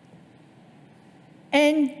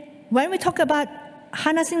 And when we talk about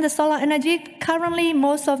harnessing the solar energy, currently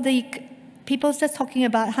most of the people are just talking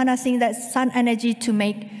about harnessing that sun energy to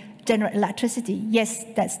generate electricity. Yes,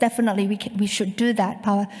 that's definitely, we should do that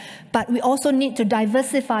power. But we also need to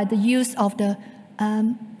diversify the use of the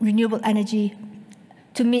renewable energy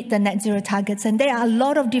to meet the net zero targets. And there are a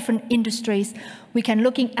lot of different industries. We can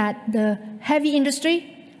looking at the heavy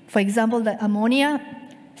industry For example, the ammonia,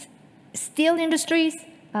 steel industries,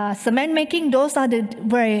 cement making, those are the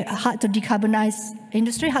very hard to decarbonize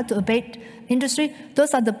industry, hard to abate industry.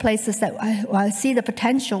 Those are the places that I see the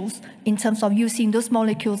potentials in terms of using those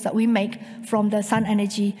molecules that we make from the sun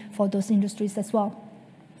energy for those industries as well.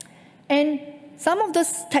 And some of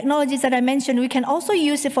those technologies that I mentioned, we can also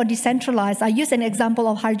use it for decentralized. I used an example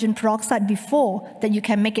of hydrogen peroxide before, that you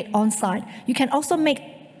can make it on-site. You can also make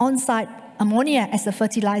on-site ammonia as a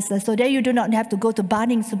fertilizer, so there you do not have to go to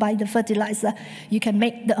Bunnings to buy the fertilizer. You can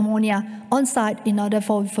make the ammonia on-site in order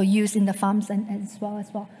for use in the farms and as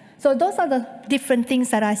well. So those are the different things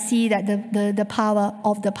that I see that the power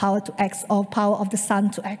of the power to X, or power of the sun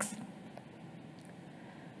to X.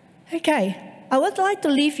 Okay. I would like to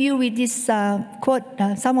leave you with this quote.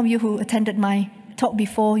 Some of you who attended my talk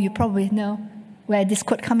before, you probably know where this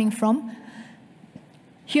quote coming from.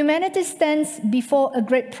 Humanity stands before a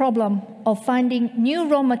great problem of finding new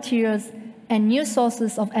raw materials and new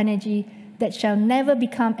sources of energy that shall never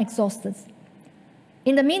become exhausted.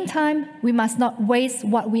 In the meantime, we must not waste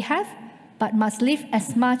what we have, but must leave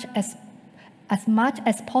as much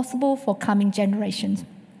as possible for coming generations.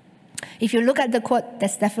 If you look at the quote,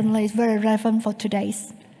 that's definitely very relevant for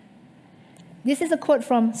today's. This is a quote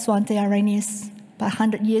from Svante Arrhenius about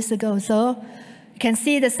 100 years ago. So you can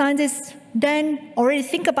see the scientists then already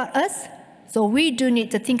think about us. So we do need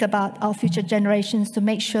to think about our future generations to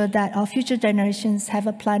make sure that our future generations have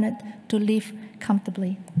a planet to live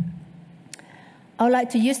comfortably. I would like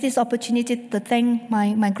to use this opportunity to thank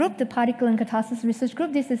my group, the Particle and Catalysis Research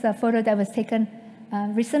Group. This is a photo that was taken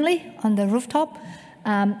recently on the rooftop.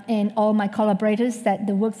 And all my collaborators, that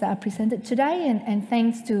the works that are presented today, and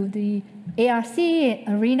thanks to the ARC,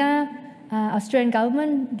 ARENA, Australian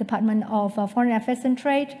Government, Department of Foreign Affairs and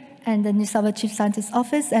Trade, and the New South Wales Chief Scientist's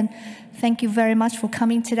Office. And thank you very much for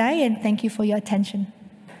coming today, and thank you for your attention.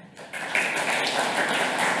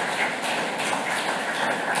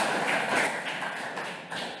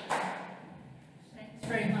 Thanks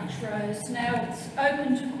very much, Rose. Now it's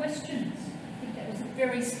open to questions.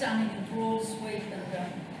 Very stunning and broad sweep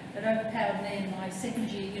that overpowered me in my second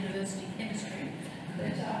year university chemistry. But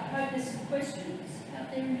I hope there's some questions out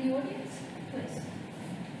there in the audience. Please.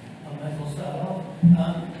 I may as well start off.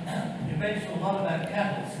 You mentioned a lot about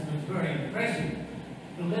catalysts, and it was very impressive,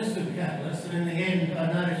 the list of catalysts, and in the end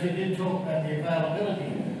I noticed you did talk about the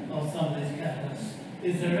availability of some of these catalysts.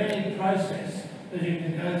 Is there any process that you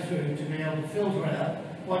can go through to be able to filter out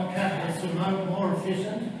what catalysts are more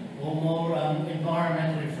efficient or more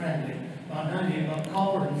environmentally friendly? I know you've got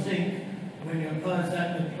copper and zinc. When you oppose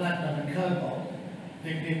that with platinum and cobalt,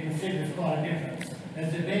 you can see there's quite a difference.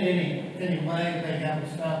 Has there been any way of being able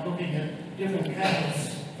to start looking at different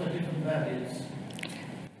catalysts for different values?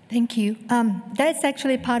 Thank you. That's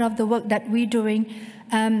actually part of the work that we're doing.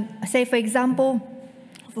 Say, for example,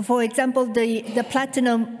 the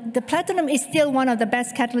platinum. The platinum is still one of the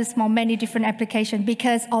best catalysts for many different applications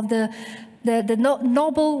because of the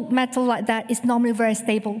noble metal like that is normally very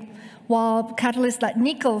stable, while catalysts like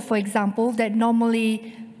nickel, for example, they're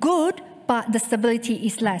normally good, but the stability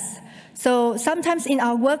is less. So sometimes in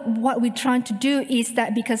our work, what we're trying to do is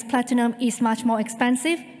that because platinum is much more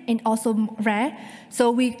expensive and also rare,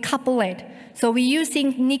 so we couple it. So we're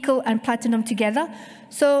using nickel and platinum together.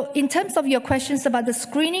 So in terms of your questions about the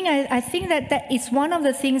screening, I think that is one of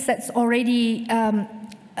the things that's already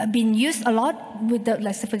been used a lot with the,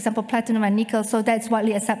 let's say, for example, platinum and nickel, so that's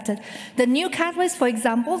widely accepted. The new catalyst, for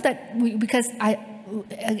example, that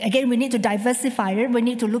again, we need to diversify it. We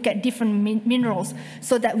need to look at different minerals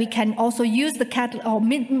so that we can also use the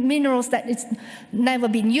minerals that it's never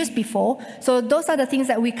been used before. So those are the things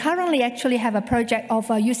that we currently actually have a project of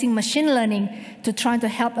using machine learning to try to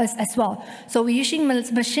help us as well. So we're using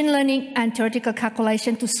machine learning and theoretical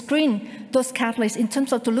calculation to screen those catalysts in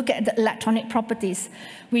terms of to look at the electronic properties.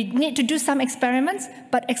 We need to do some experiments,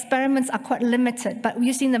 but experiments are quite limited. But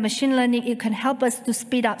using the machine learning, it can help us to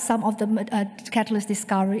speed up some of the catalyst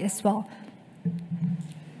discovery as well.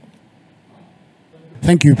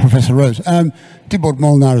 Thank you, Professor Rose. Thibaut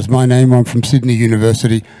Molnar is my name. I'm from Sydney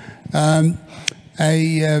University.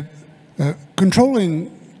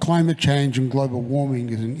 Controlling climate change and global warming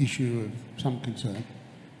is an issue of some concern.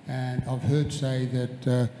 And I've heard say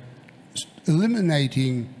that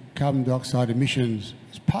eliminating carbon dioxide emissions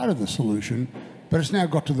is part of the solution, but it's now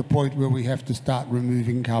got to the point where we have to start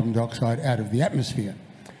removing carbon dioxide out of the atmosphere.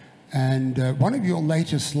 And one of your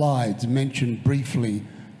later slides mentioned briefly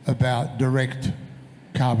about direct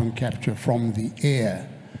carbon capture from the air.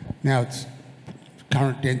 Now, its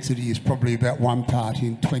current density is probably about 1 part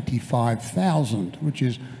in 25,000, which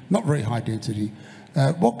is not very high density.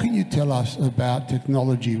 What can you tell us about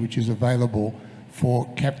technology which is available for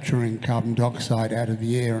capturing carbon dioxide out of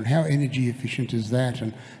the air, and how energy efficient is that,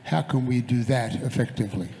 and how can we do that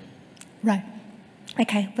effectively? Right.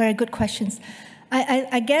 Okay, very good questions.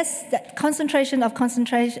 I guess that concentration of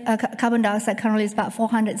carbon dioxide currently is about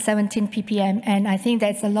 417 ppm, and I think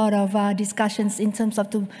there's a lot of discussions in terms of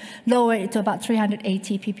to lower it to about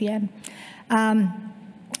 380 ppm.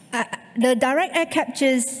 The direct air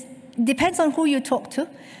captures depends on who you talk to,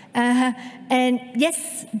 and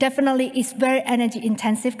yes, definitely it's very energy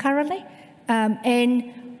intensive currently,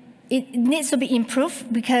 and it needs to be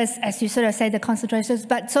improved because, as you sort of say, the concentrations.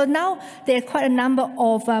 But so now there are quite a number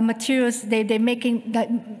of materials they're making.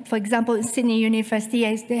 Like, for example, in Sydney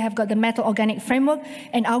University, they have got the metal organic framework,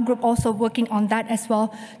 and our group also working on that as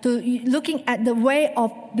well, to looking at the way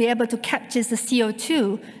of be able to capture the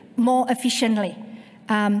CO2 more efficiently.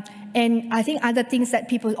 And I think other things that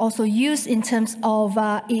people also use in terms of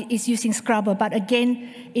is using scrubber. But again,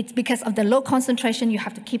 it's because of the low concentration, you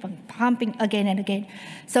have to keep on pumping again and again.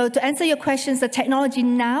 So to answer your questions, the technology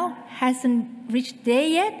now hasn't reached there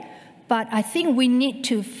yet. But I think we need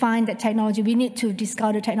to find that technology. We need to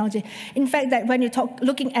discover the technology. In fact, that when you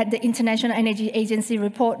looking at the International Energy Agency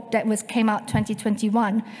report that came out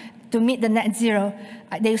 2021, to meet the net zero,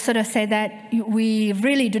 they sort of say that we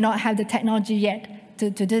really do not have the technology yet to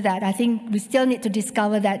do that. I think we still need to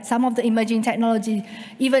discover that some of the emerging technology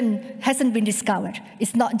even hasn't been discovered.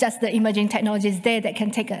 It's not just the emerging technologies there that can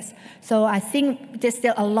take us. So I think there's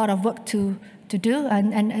still a lot of work to do.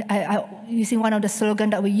 And using one of the slogans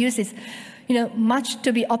that we use is, much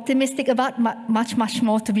to be optimistic about, much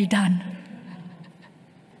more to be done.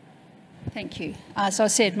 Thank you. As I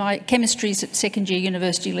said, my chemistry is at second year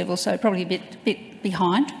university level, so probably a bit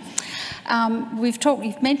behind.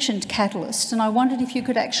 You've mentioned catalysts, and I wondered if you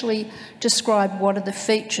could actually describe what are the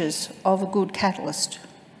features of a good catalyst.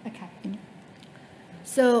 Okay.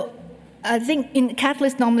 So I think in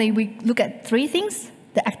catalyst, normally we look at three things: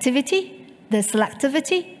 the activity, the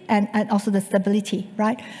selectivity, and also the stability,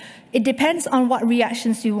 right? It depends on what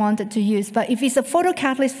reactions you wanted to use. But if it's a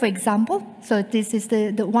photocatalyst, for example, so this is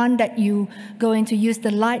the one that you going to use the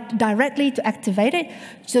light directly to activate it.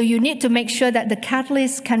 So you need to make sure that the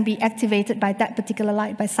catalyst can be activated by that particular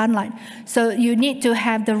light, by sunlight. So you need to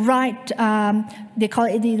have the right, they call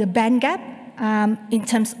it the band gap, in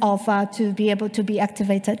terms of to be able to be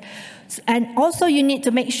activated. And also you need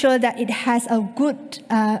to make sure that it has a good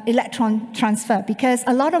electron transfer, because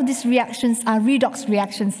a lot of these reactions are redox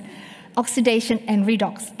reactions, oxidation and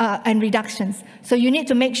reductions. So you need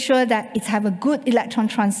to make sure that it have a good electron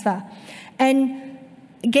transfer. And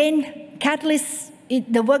again, catalysts,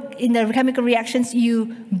 the work in the chemical reactions,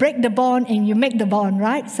 you break the bond and you make the bond,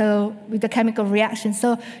 right? So with the chemical reaction.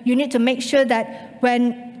 So you need to make sure that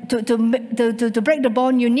when to break the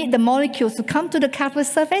bond, you need the molecules to come to the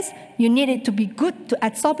catalyst surface. You need it to be good to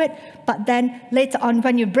adsorb it, but then later on,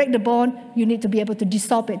 when you break the bond, you need to be able to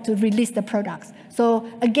dissolve it to release the products. So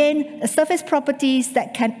again, the surface properties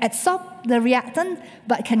that can adsorb the reactant,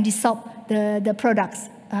 but can dissolve the products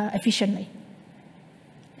efficiently.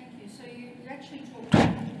 Thank you. So you actually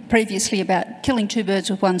talked previously about killing two birds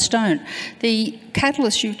with one stone. The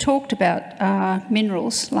catalysts you talked about are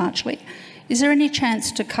minerals, largely. Is there any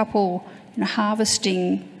chance to couple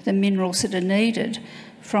harvesting the minerals that are needed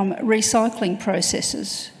from recycling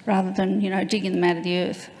processes rather than digging them out of the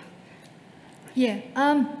earth? Yeah.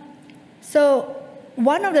 So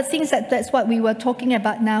one of the things that's what we were talking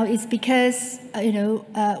about now is because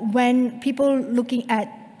when people looking at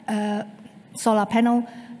solar panel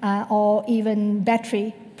or even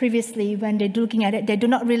battery previously, when they're looking at it, they do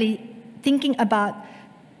not really thinking about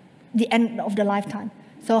the end of the lifetime.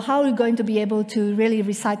 So how are we going to be able to really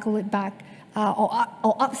recycle it back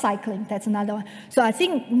or upcycling? That's another one. So I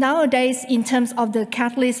think nowadays, in terms of the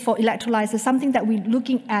catalyst for electrolysis, something that we're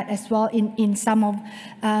looking at as well in some of,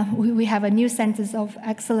 we have a new centers of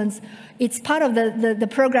excellence. It's part of the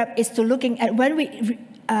program is to looking at when we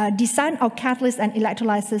design our catalyst and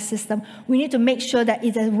electrolysis system, we need to make sure that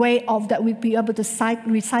it's a way of that we be able to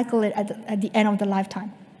recycle it at the end of the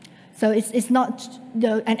lifetime. So it's not,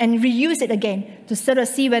 and reuse it again to sort of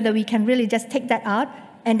see whether we can really just take that out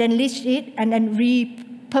and then leach it and then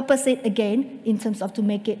repurpose it again in terms of to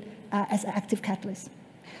make it as an active catalyst.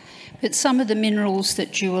 But some of the minerals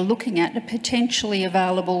that you are looking at are potentially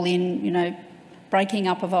available in, breaking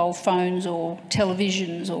up of old phones or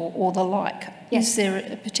televisions or the like. Yes. Is there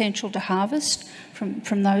a potential to harvest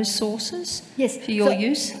from those sources? Yes. For your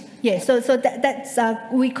use? Yeah, so that's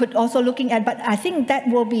we could also looking at, but I think that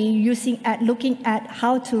will be looking at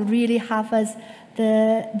how to really harvest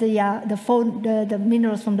the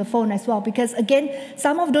minerals from the phone as well, because again,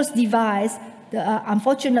 some of those devices,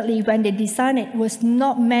 unfortunately, when they design it, was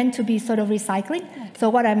not meant to be sort of recycling. So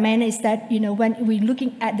what I meant is that, when we're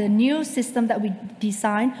looking at the new system that we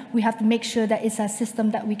design, we have to make sure that it's a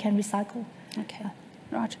system that we can recycle. Okay,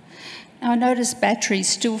 right. Now I notice batteries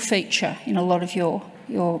still feature in a lot of your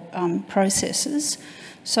processes.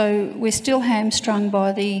 So we're still hamstrung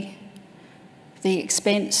by the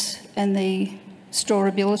expense and the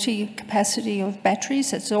storability capacity of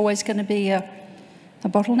batteries. It's always going to be a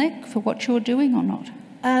bottleneck for what you're doing or not?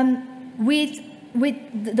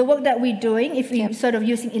 With the work that we're doing, if you're sort of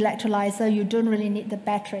using electrolyzer, you don't really need the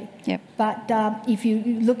battery. Yep. But if you're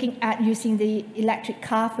looking at using the electric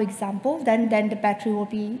car, for example, then the battery will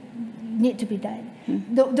need to be there.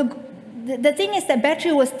 The thing is that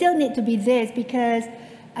battery will still need to be there because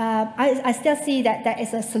I still see that there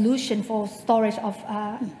is a solution for storage of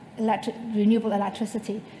renewable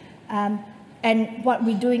electricity. And what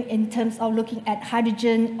we're doing in terms of looking at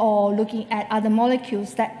hydrogen or looking at other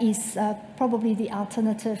molecules, that is probably the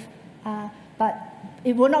alternative. But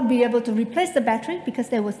it will not be able to replace the battery because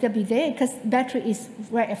they will still be there, because battery is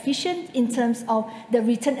very efficient in terms of the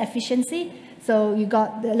return efficiency. So you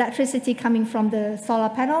got the electricity coming from the solar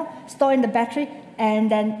panel, stored in the battery,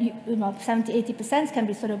 and then 70–80% can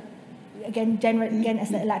be sort of generated again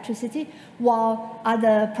as the electricity, while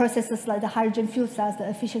other processes like the hydrogen fuel cells, the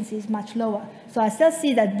efficiency is much lower. So I still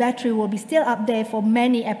see that battery will be still up there for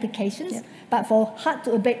many applications, but for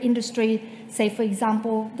hard-to-abate industry, say for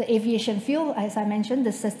example, the aviation fuel, as I mentioned,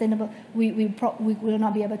 the sustainable, we will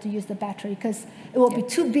not be able to use the battery because it will be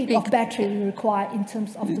too big of battery required in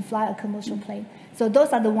terms of to fly a commercial plane. So those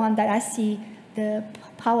are the ones that I see, the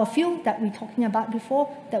power fuel that we're talking about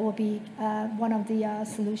before, that will be one of the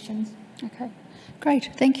solutions. Okay,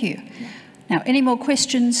 great, thank you. Yeah. Now, any more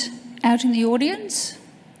questions out in the audience?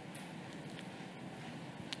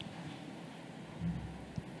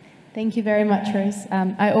 Thank you very much, Rose.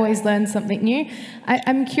 I always learn something new.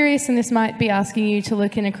 I'm curious, and this might be asking you to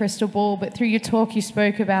look in a crystal ball, but through your talk you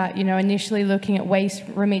spoke about, initially looking at waste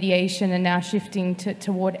remediation and now shifting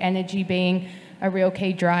toward energy being a real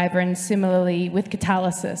key driver, and similarly with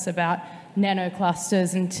catalysis about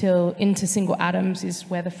nanoclusters into single atoms is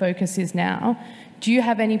where the focus is now. Do you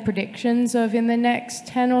have any predictions of in the next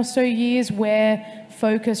 10 or so years where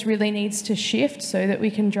focus really needs to shift so that we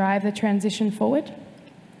can drive the transition forward?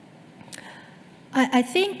 I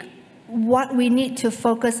think what we need to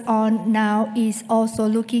focus on now is also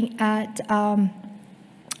looking at, I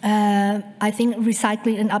think,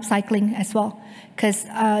 recycling and upcycling as well. Because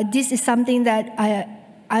this is something that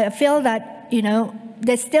I feel that,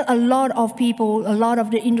 there's still a lot of people, a lot of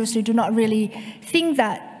the industry do not really think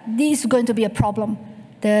that this is going to be a problem,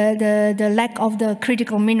 the lack of the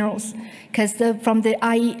critical minerals. Because from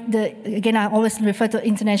again, I always refer to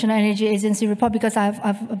International Energy Agency report because I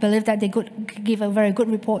believe that they could give a very good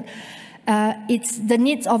report. It's the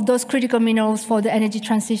needs of those critical minerals for the energy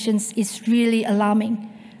transitions is really alarming.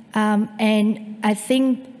 And I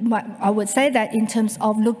think I would say that in terms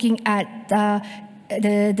of looking at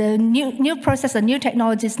the new process, the new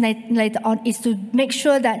technologies later on, is to make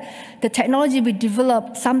sure that the technology we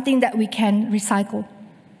develop something that we can recycle,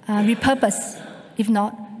 repurpose, if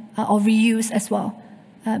not, or reuse as well.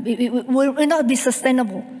 It will not be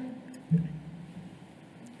sustainable.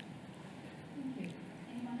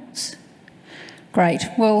 Great.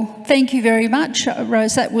 Well, thank you very much,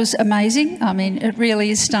 Rose. That was amazing. I mean, it really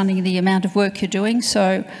is stunning, the amount of work you're doing.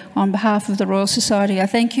 So on behalf of the Royal Society, I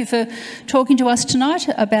thank you for talking to us tonight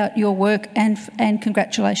about your work, and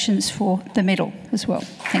congratulations for the medal as well.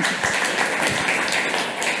 Thank you.